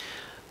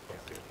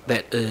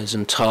that is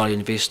entirely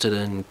invested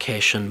in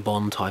cash and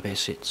bond type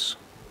assets.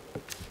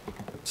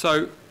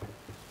 So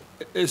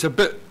it's a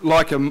bit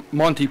like a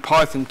Monty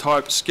Python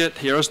type skit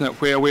here, isn't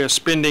it, where we're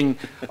spending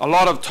a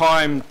lot of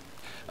time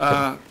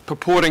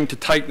purporting to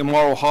take the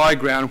moral high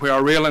ground where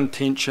our real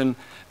intention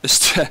is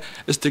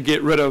to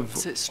get rid of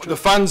the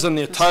funds in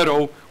their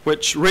total,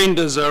 which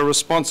renders a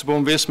responsible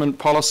investment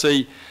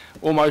policy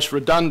almost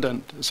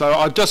redundant. So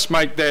I just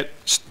make that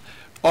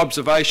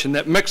observation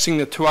that mixing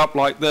the two up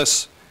like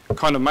this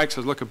kind of makes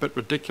us look a bit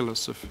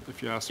ridiculous,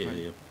 if you ask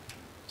me.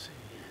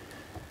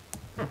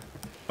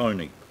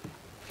 Only.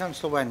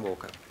 Councillor Wayne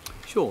Walker.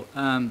 Sure.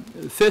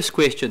 The first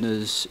question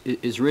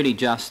is really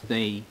just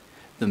the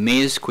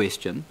Mayor's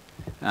question,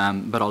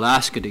 but I'll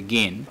ask it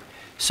again.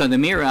 So the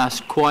Mayor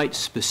asked quite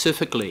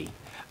specifically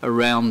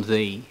around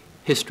the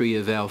history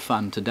of our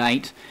fund to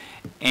date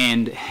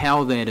and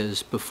how that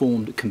has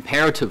performed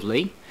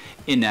comparatively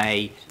in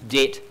a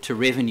debt to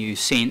revenue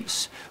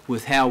sense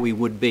with how we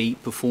would be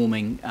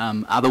performing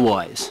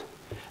otherwise.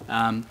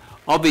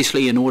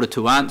 Obviously, in order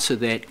to answer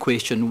that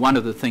question, one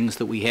of the things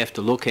that we have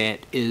to look at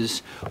is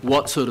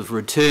what sort of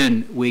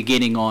return we're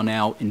getting on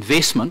our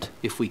investment,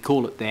 if we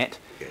call it that,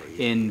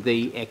 in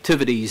the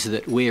activities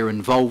that we're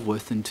involved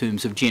with in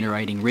terms of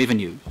generating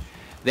revenue.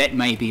 That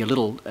may be a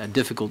little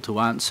difficult to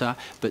answer,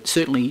 but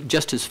certainly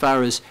just as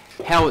far as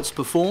how it's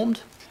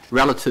performed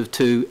relative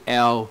to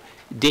our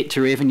debt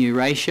to revenue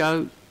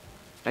ratio,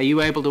 are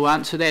you able to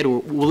answer that, or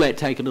will that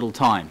take a little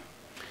time?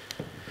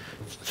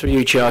 Through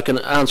you, Chair, I can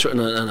answer it in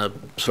a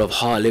sort of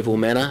high-level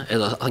manner.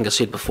 As I think I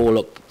said before,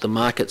 look, the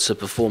markets have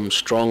performed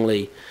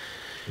strongly,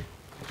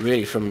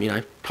 really from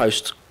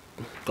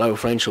post-global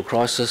financial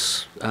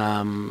crisis,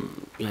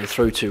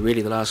 through to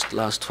really the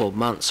last 12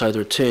 months. So the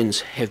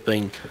returns have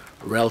been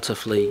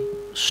relatively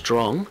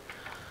strong.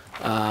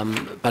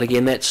 But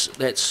again,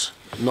 that's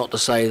not to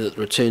say that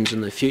the returns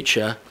in the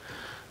future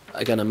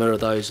are going to mirror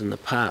those in the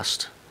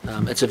past.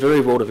 It's a very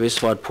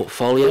well-diversified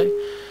portfolio,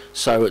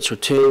 so its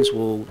returns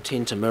will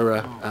tend to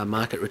mirror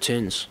market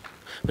returns.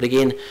 But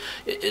again,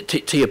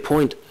 to your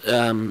point,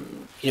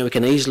 we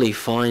can easily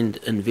find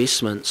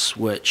investments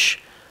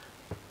which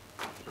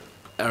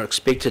are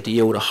expected to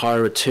yield a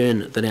higher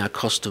return than our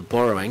cost of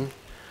borrowing,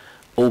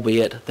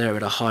 albeit they're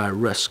at a higher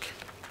risk.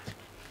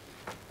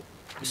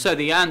 So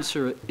the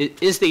answer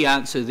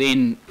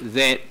then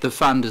that the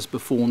fund has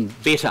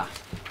performed better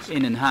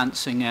in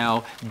enhancing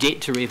our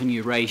debt to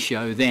revenue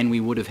ratio than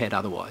we would have had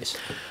otherwise.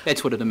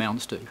 That's what it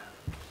amounts to.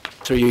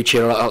 Through you,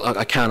 Chair,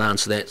 I can't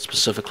answer that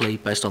specifically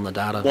based on the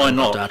data. Why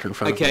not? Data in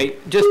front of me. Okay,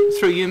 just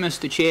through you,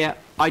 Mr. Chair,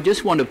 I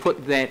just want to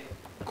put that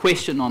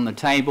question on the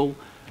table.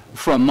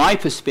 From my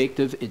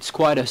perspective, it's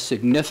quite a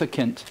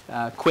significant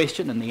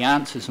question, and the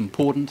answer is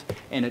important,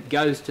 and it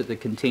goes to the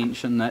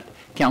contention that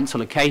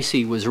Councillor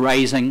Casey was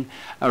raising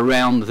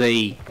around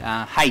the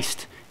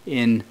haste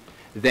in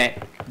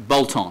that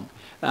bolt-on.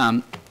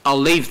 I'll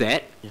leave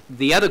that.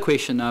 The other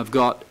question I've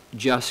got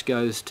just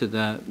goes to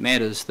the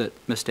matters that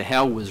Mr.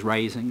 Howe was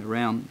raising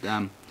around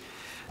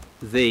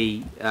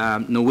the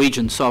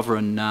Norwegian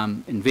Sovereign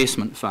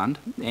Investment Fund,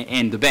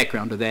 and the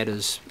background to that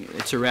is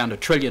it's around $1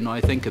 trillion,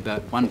 I think,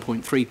 about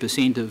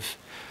 1.3% of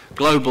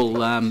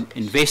global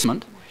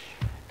investment.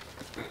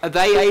 Are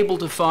they able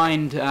to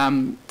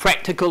find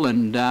practical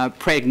and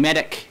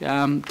pragmatic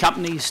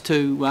companies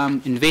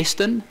to invest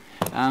in,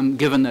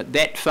 given that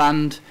that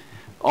fund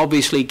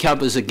obviously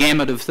covers a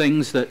gamut of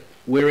things that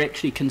we're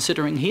actually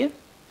considering here?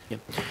 Yep.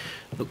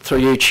 Look, through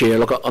you, Chair,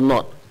 look, I'm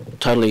not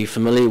totally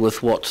familiar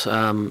with what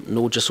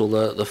Norgis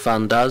or the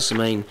fund does. I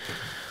mean,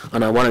 I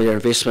know one of their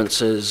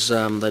investments is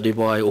they do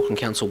buy Auckland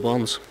Council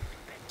bonds.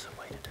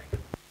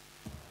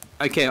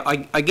 Okay,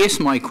 I guess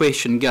my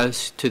question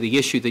goes to the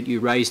issue that you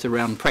raised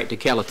around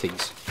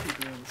practicalities.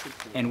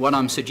 And what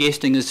I'm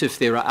suggesting is if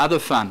there are other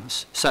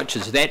funds, such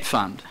as that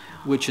fund,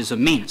 which is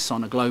immense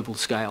on a global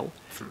scale,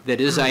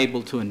 that is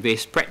able to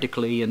invest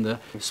practically in the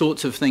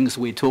sorts of things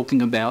we're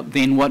talking about,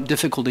 then what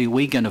difficulty are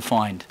we going to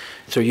find?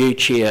 Through you,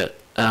 Chair,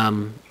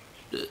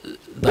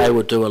 they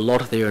would do a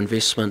lot of their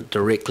investment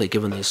directly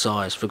given their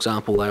size. For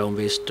example, they'll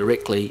invest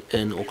directly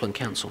in Auckland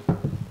Council.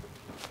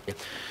 Yeah.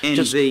 And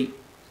just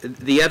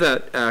the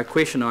other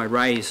question I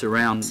raise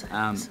around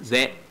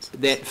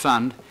that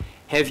fund,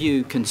 have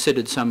you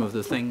considered some of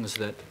the things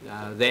that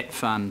that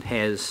fund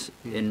has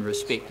in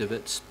respect of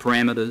its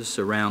parameters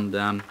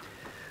around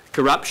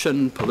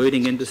corruption,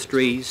 polluting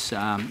industries,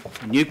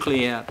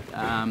 nuclear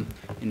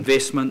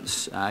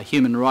investments,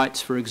 human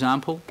rights, for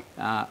example?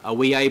 Are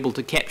we able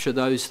to capture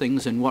those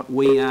things in what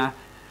we are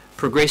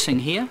progressing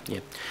here? Yeah.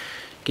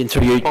 Again,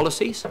 through you,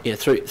 policies? Yeah,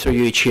 through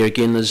you, Chair.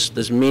 Again,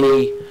 there's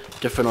many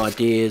different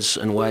ideas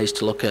and ways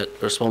to look at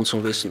responsible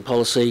investment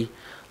policy.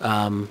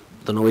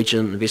 The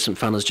Norwegian Investment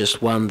Fund is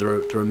just one.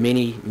 There are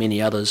many,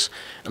 many others.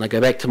 And I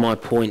go back to my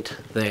point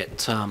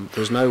that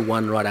there's no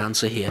one right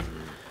answer here.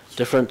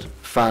 Different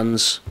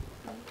funds,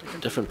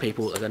 different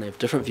people are going to have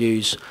different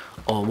views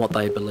on what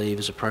they believe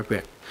is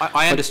appropriate.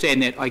 I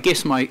understand that. I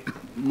guess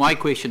my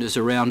question is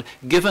around,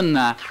 given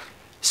the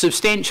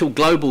substantial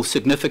global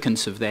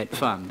significance of that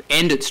fund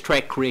and its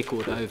track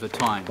record over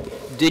time,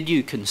 did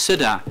you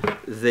consider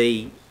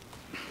the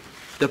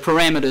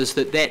parameters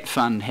that that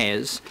fund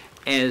has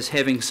as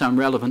having some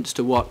relevance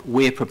to what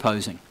we're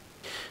proposing?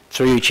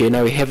 Through you, Chair,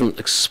 no, we haven't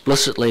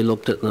explicitly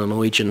looked at the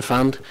Norwegian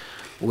fund.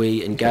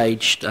 we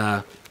engaged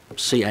CAR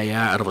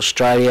out of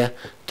Australia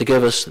to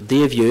give us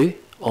their view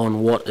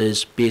on what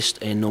is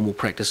best and normal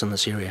practice in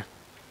this area.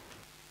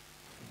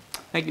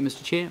 Thank you,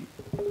 Mr. Chair.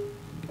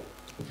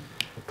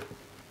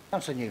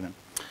 Councillor Newman.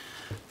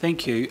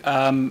 Thank you.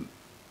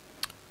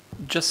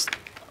 Just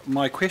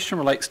my question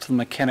relates to the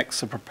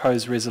mechanics of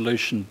proposed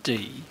resolution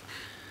D.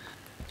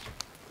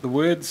 The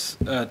words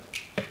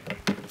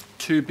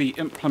to be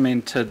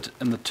implemented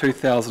in the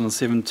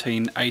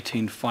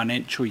 2017-18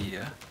 financial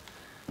year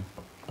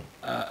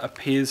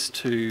appears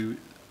to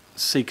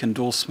seek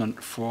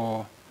endorsement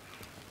for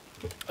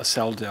a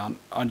sell down.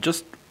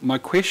 My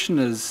question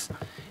is,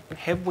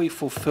 have we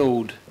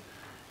fulfilled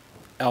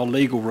our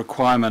legal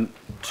requirement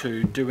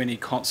to do any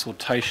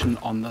consultation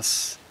on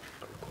this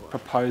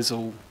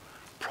proposal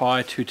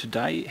prior to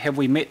today? Have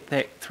we met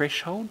that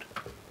threshold?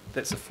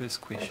 That's the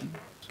first question.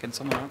 Can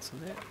someone answer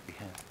that?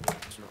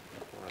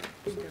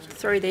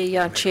 Through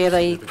the Chair,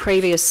 the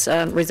previous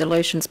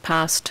resolutions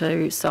passed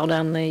to sell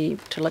down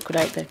to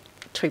liquidate the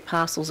 2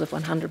 parcels of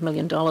 $100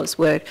 million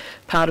were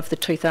part of the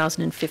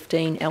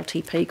 2015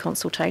 LTP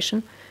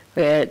consultation,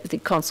 where the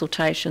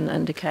consultation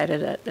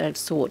indicated it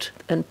sought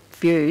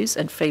views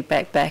and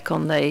feedback back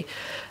on the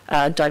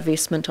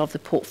divestment of the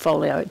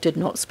portfolio. It did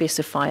not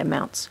specify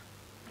amounts.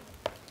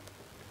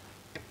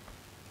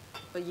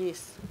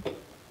 Yes.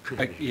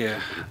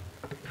 Yeah.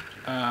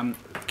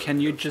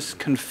 Can you just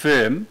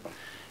confirm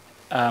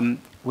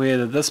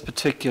whether this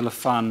particular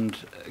fund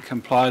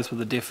complies with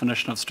the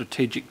definition of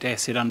strategic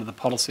asset under the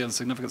policy on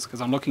significance? Because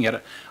I'm looking at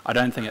it, I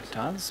don't think it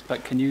does,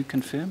 but can you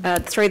confirm?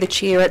 Through the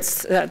Chair,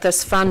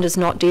 this fund is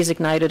not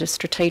designated a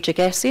strategic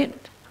asset.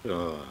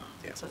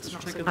 So it's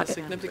not a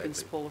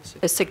significance policy.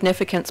 A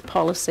significance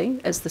policy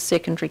is the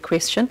secondary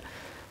question,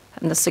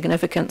 and the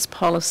significance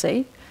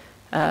policy,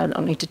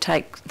 I'll need to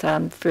take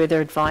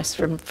further advice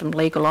from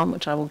legal on,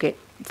 which I will get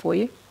for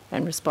you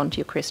and respond to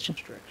your question.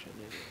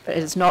 But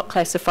it is not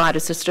classified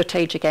as a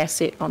strategic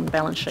asset on the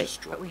balance sheet.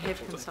 But we have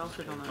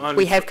consulted on it.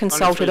 We have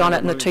consulted on it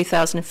in the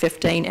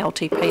 2015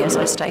 LTP, as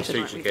I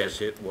stated. Strategic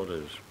asset, what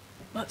is?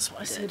 That's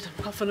what I said.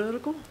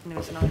 Puffin-Ertigal. There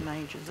was no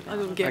majors. I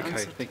didn't get Okay,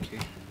 answered. thank you.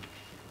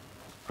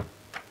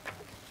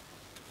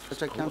 Is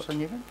that Councillor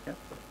Newman? Yep.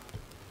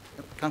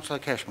 Councillor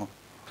Cashmore.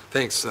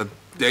 Thanks.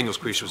 Daniel's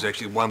question was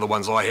actually one of the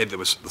ones I had that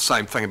was the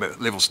same thing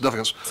about level of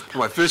significance.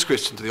 My first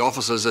question to the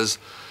officers is,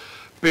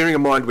 bearing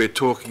in mind we're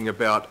talking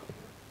about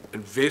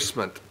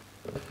investment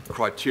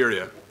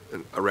criteria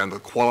around the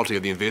quality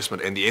of the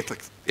investment and the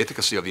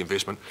efficacy of the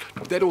investment,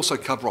 would that also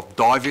cover off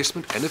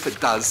divestment? And if it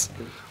does,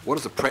 what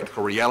is the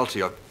practical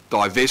reality of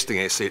divesting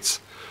assets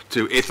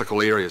to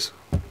ethical areas?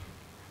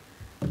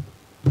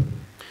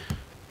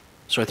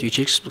 Sorry, could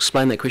you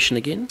explain that question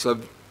again? So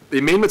the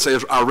amendments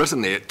as are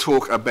written there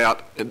talk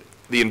about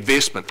the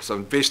investment, so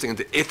investing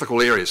into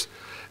ethical areas.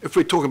 If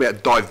we're talking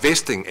about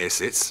divesting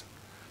assets,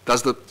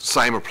 does the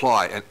same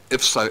apply? And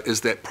if so,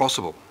 is that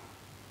possible?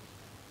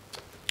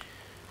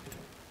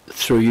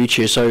 Through you,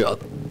 Chair, so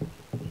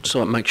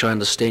I make sure I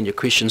understand your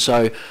question.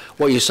 So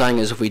what you're saying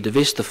is if we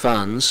divest the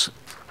funds,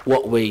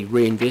 what we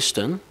reinvest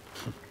in,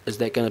 is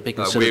that going to be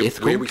considered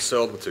ethical? Where we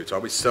sell them to. So are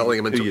we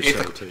selling them into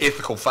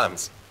ethical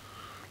funds?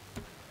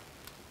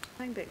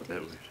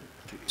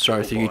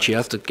 Sorry, through you, Chair, I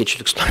have to get you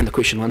to explain the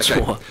question once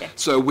more.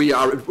 So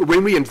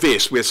when we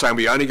invest, we're saying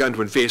we're only going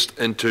to invest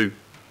into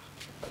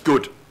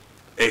good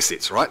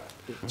assets, right?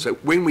 So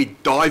when we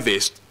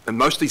divest, and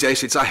most of these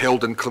assets are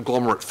held in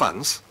conglomerate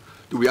funds,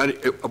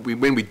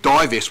 when we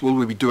divest, will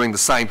we be doing the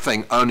same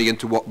thing only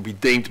into what would be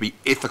deemed to be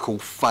ethical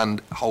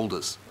fund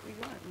holders?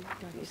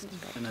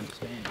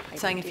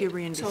 Saying if you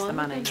reinvest the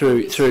money.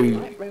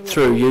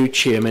 Through you,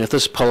 Chair, I mean, if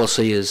this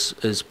policy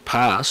is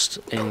passed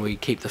and we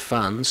keep the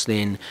funds,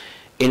 then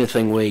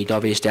anything we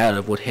divest out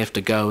of would have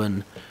to go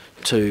in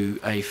to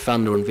a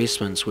fund or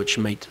investments which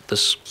meet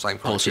this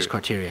policy's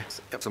criteria.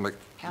 So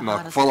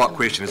my follow-up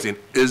question is then,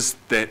 is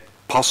that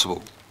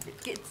possible?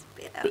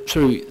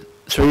 Through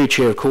you,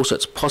 Chair, of course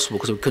it's possible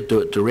because we could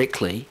do it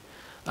directly,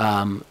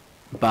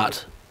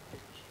 but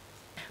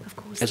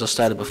as I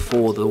stated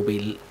before, there will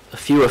be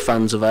fewer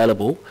funds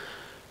available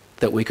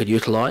that we could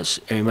utilise,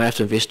 and we may have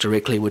to invest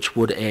directly, which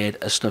would add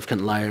a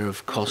significant layer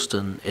of cost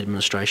and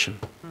administration.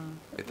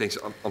 Thanks.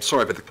 I'm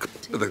sorry about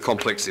the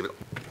complexity, but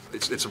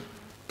it's a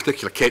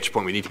particular catch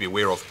point we need to be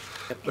aware of.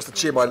 Mr.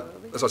 Chair,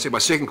 as I said, my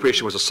second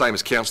question was the same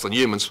as Councillor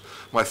Newman's.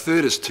 My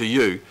third is to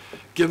you.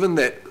 Given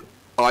that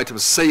item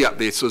C up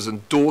there says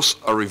endorse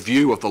a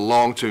review of the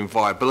long-term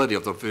viability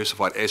of the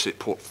diversified asset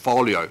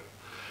portfolio,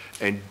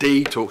 and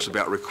D talks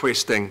about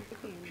requesting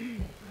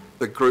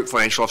the Group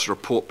Financial Officer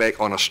report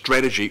back on a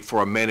strategy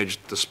for a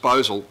managed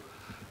disposal,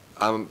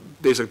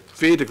 there's a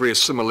fair degree of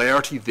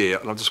similarity there,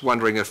 and I'm just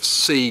wondering if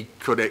C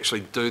could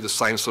actually do the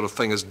same sort of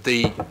thing as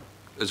D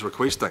is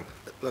requesting.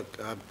 Look,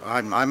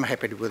 I'm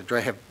happy to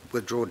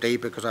withdraw D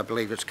because I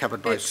believe it's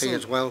covered by C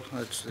as well.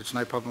 It's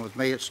no problem with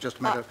me. It's just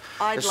a matter of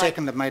a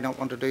second that may not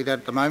want to do that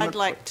at the moment. I'd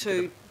like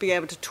to be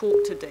able to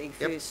talk to D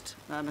first,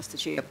 Mr.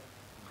 Chair.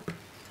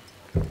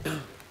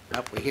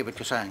 We hear what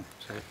you're saying.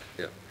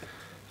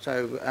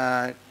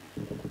 So,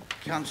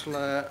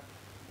 Councillor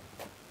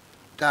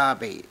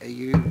Darby, are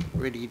you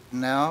ready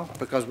now?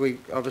 Because we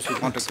obviously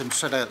want to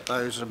consider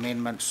those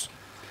amendments.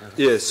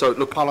 Yeah, so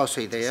look,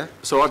 policy there.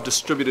 So I've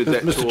distributed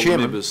that to all the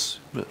members.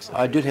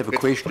 I did have a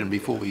question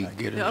before we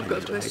get into Yeah, I've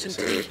got a question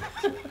too.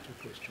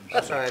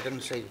 Sorry, I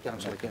didn't see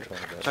Councillor again.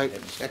 So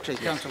actually,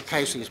 Councillor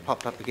Casey's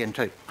popped up again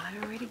too.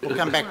 We'll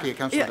come back to you,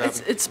 Councillor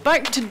Darby. It's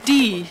back to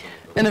D,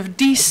 and if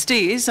D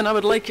stays, and I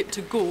would like it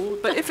to go,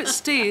 but if it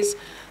stays,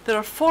 there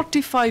are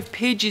 45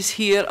 pages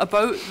here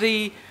about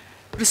the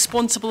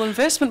responsible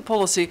investment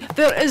policy.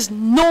 There is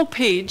no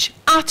page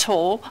at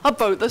all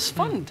about this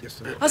fund.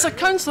 As a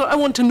councillor, I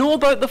want to know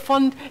about the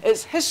fund,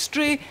 its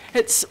history,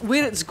 its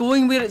where it's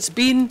going, where it's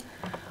been,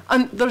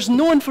 and there's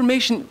no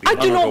information. I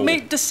do not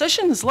make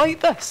decisions like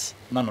this.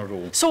 None at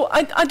all. So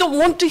I don't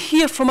want to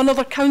hear from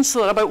another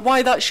councillor about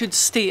why that should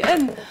stay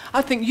in.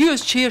 I think you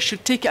as chair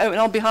should take it out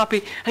and I'll be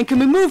happy. And can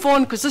we move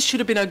on, because this should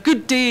have been a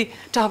good day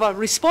to have a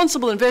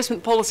responsible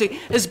investment policy.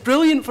 It's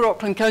brilliant for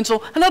Auckland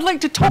Council and I'd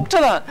like to talk to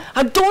that.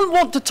 I don't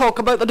want to talk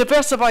about the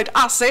diversified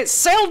assets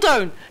sell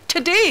down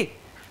today,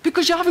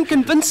 because you haven't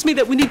convinced me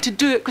that we need to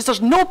do it, because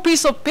there's no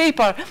piece of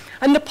paper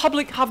and the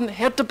public haven't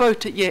heard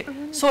about it yet.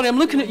 Sorry, I'm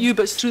looking at you,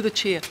 but it's through the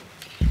chair.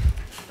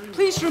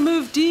 Please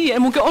remove D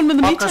and we'll get on with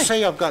the meeting. I can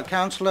see I've got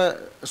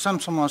Councillor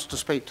Simpson wants to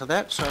speak to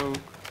that, so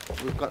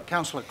we've got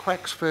Councillor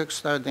Quacks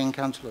first, though, then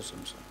Councillor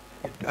Simpson.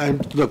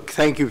 And look,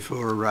 thank you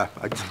for,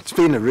 it's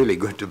been a really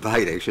good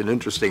debate, actually, an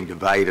interesting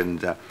debate,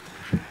 and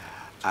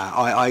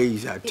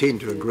I tend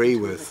to agree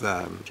with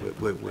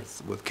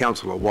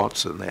Councillor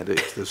Watson that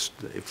if this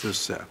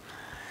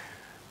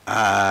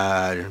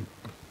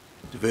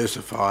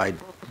diversified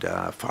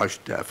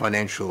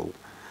financial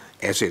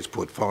assets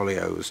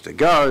portfolio was to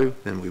go,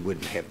 then we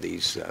wouldn't have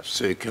these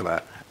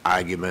circular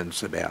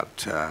arguments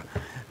about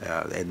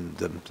and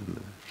the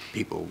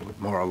people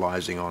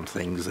moralising on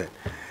things that,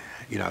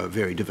 you know, are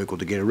very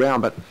difficult to get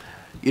around. But,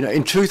 you know,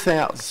 in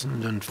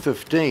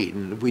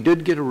 2015, we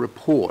did get a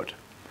report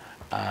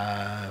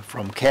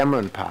from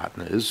Cameron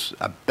Partners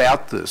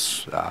about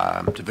this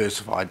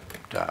diversified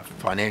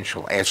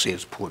financial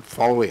assets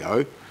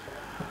portfolio.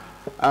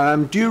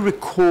 Do you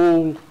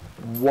recall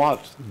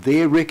what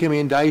their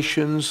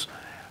recommendations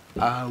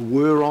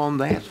were on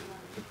that?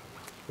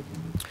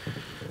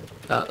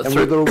 And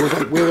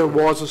whether it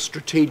was a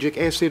strategic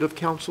asset of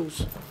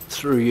councils?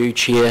 Through you,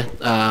 Chair.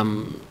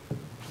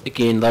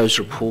 Again, those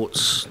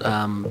reports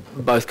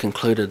both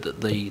concluded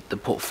that the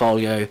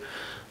portfolio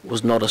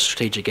was not a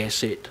strategic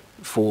asset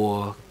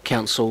for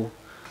council,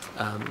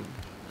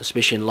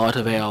 especially in light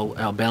of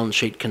our balance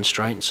sheet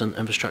constraints and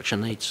infrastructure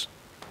needs.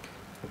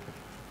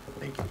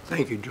 Thank you.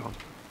 Thank you, John.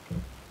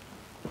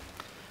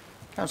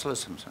 Councillor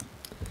Simpson.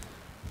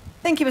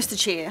 Thank you, Mr.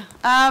 Chair.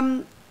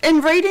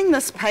 In reading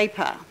this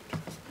paper,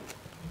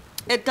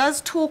 it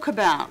does talk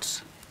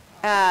about,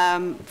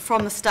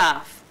 from the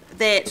staff,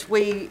 that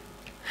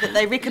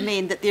they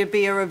recommend that there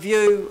be a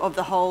review of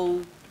the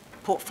whole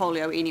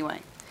portfolio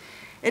anyway.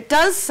 It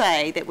does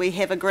say that we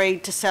have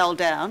agreed to sell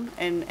down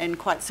in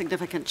quite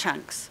significant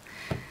chunks.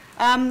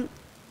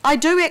 I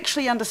do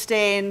actually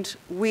understand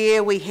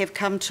where we have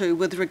come to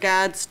with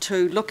regards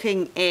to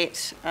looking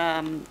at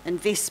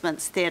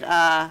investments that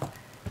are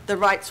the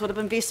right sort of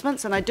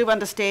investments, and I do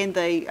understand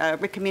the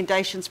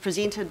recommendations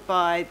presented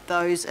by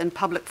those in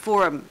public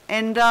forum,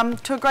 and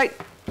to a great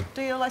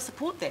deal I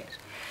support that.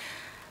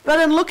 But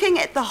in looking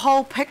at the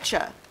whole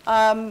picture,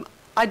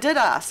 I did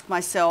ask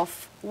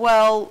myself,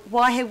 well,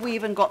 why have we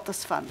even got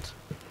this fund?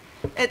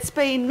 It's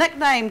been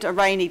nicknamed a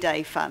rainy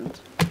day fund,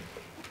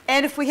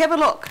 and if we have a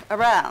look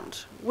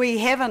around,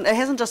 it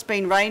hasn't just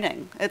been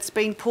raining, it's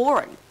been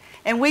pouring.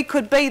 And we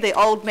could be the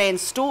old man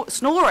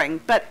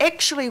snoring, but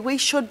actually we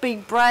should be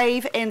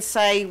brave and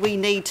say we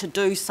need to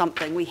do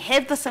something. We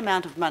have this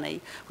amount of money,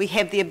 we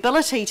have the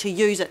ability to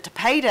use it to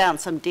pay down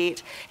some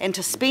debt and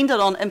to spend it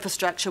on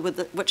infrastructure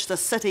which the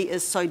city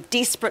is so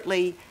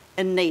desperately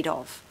in need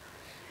of.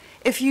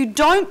 If you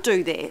don't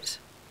do that,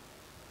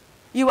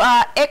 you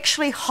are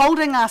actually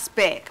holding us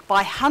back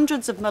by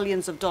hundreds of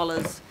millions of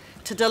dollars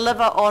to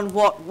deliver on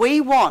what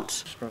we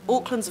want,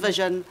 Auckland's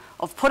vision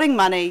of putting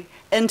money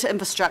into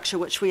infrastructure,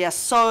 which we are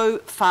so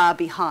far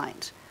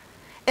behind.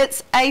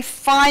 It's a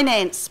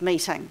finance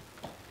meeting.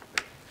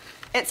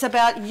 It's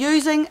about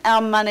using our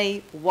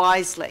money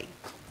wisely.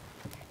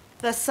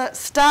 The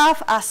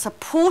staff are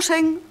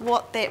supporting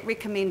what that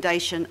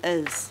recommendation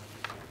is.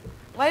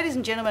 Ladies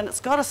and gentlemen,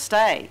 it's got to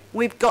stay.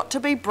 We've got to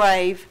be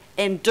brave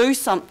and do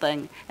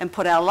something and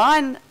put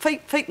our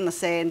feet in the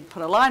sand,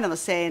 put a line in the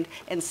sand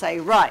and say,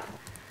 right,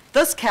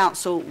 this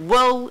council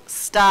will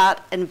start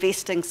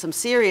investing some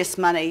serious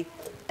money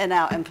in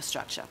our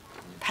infrastructure,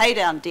 pay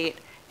down debt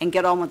and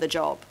get on with the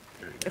job.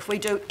 If we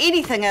do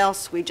anything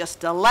else, we're just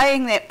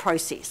delaying that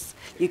process.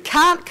 You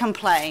can't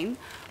complain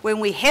when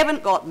we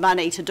haven't got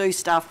money to do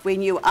stuff,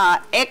 when you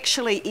are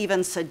actually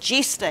even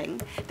suggesting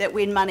that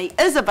when money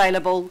is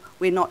available,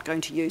 we're not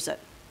going to use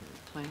it.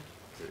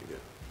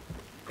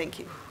 Thank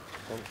you.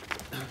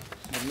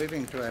 We're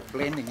moving to a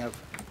blending of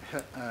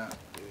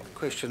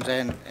questions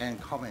and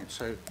comments.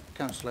 So,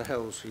 Councillor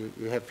Hills,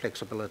 you have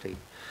flexibility.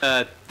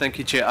 Thank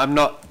you, Chair. I'm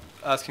not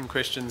asking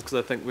questions because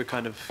I think we're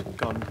kind of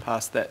gone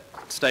past that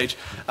stage.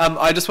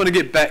 I just want to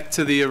get back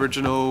to the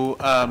original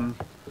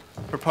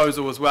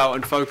proposal as well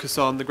and focus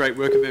on the great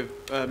work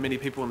of many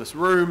people in this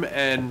room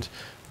and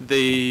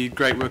the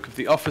great work of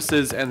the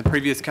officers and the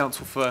previous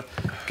council for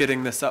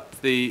getting this up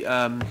the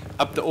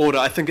order.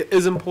 I think it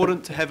is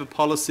important to have a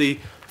policy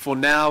for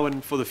now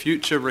and for the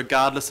future,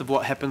 regardless of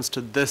what happens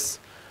to this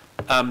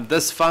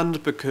this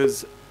fund,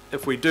 because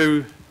if we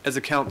do, as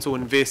a council,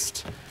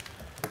 invest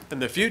in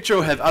the future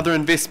or have other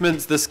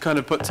investments, this kind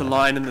of puts a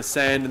line in the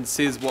sand and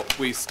says what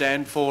we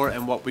stand for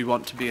and what we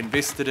want to be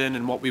invested in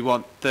and what we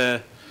want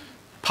the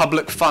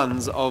public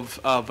funds of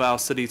our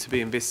city to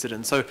be invested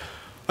in. So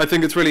I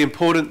think it's really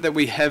important that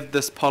we have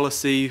this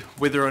policy,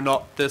 whether or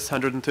not this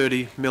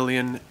 130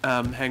 million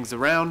hangs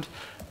around.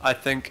 I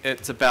think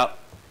it's about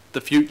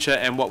the future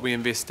and what we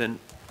invest in.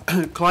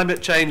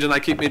 Climate change, and I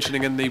keep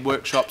mentioning in the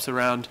workshops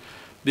around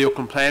the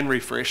Auckland Plan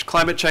refresh,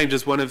 climate change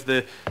is one of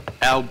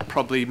our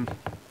probably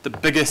the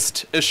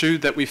biggest issue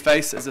that we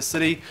face as a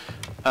city.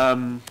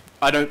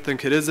 I don't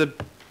think it is a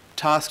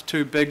task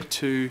too big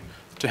to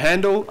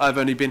handle. I've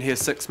only been here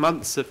 6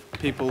 months. If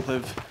people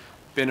have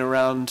been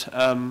around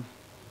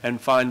and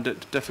find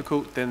it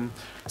difficult, then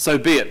so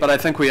be it. But I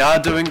think we are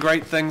doing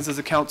great things as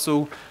a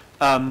council,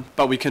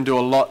 but we can do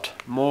a lot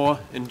more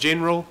in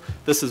general.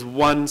 This is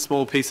one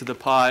small piece of the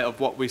pie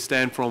of what we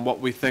stand for and what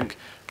we think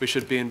we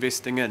should be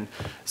investing in.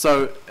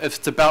 So if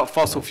it's about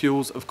fossil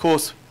fuels, of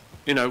course,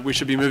 you know, we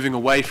should be moving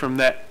away from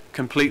that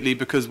completely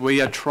because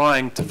we are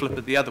trying to flip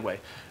it the other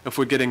way. If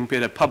we're getting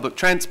better public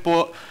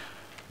transport,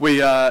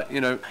 we are,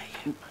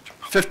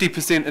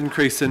 50%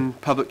 increase in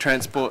public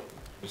transport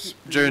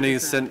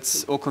journeys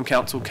since Auckland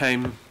Council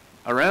came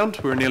around.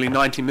 We're nearly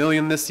 90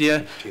 million this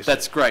year.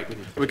 That's great.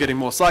 We're getting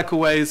more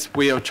cycleways.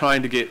 We are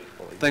trying to get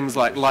things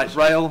like light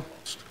rail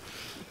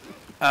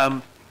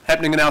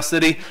happening in our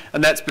city,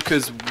 and that's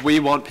because we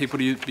want people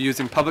to be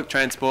using public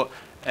transport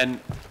and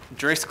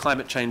address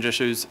climate change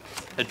issues,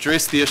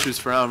 address the issues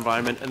for our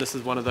environment, and this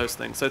is one of those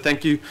things. So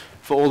thank you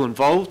for all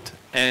involved,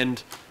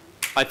 and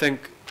I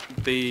think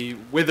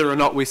whether or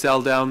not we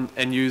sell down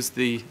and use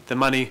the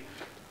money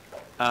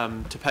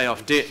to pay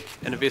off debt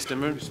and invest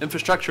in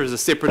infrastructure is a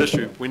separate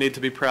issue. We need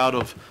to be proud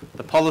of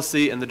the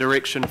policy and the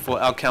direction for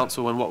our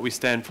council and what we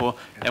stand for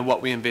and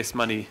what we invest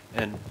money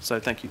in. So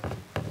thank you.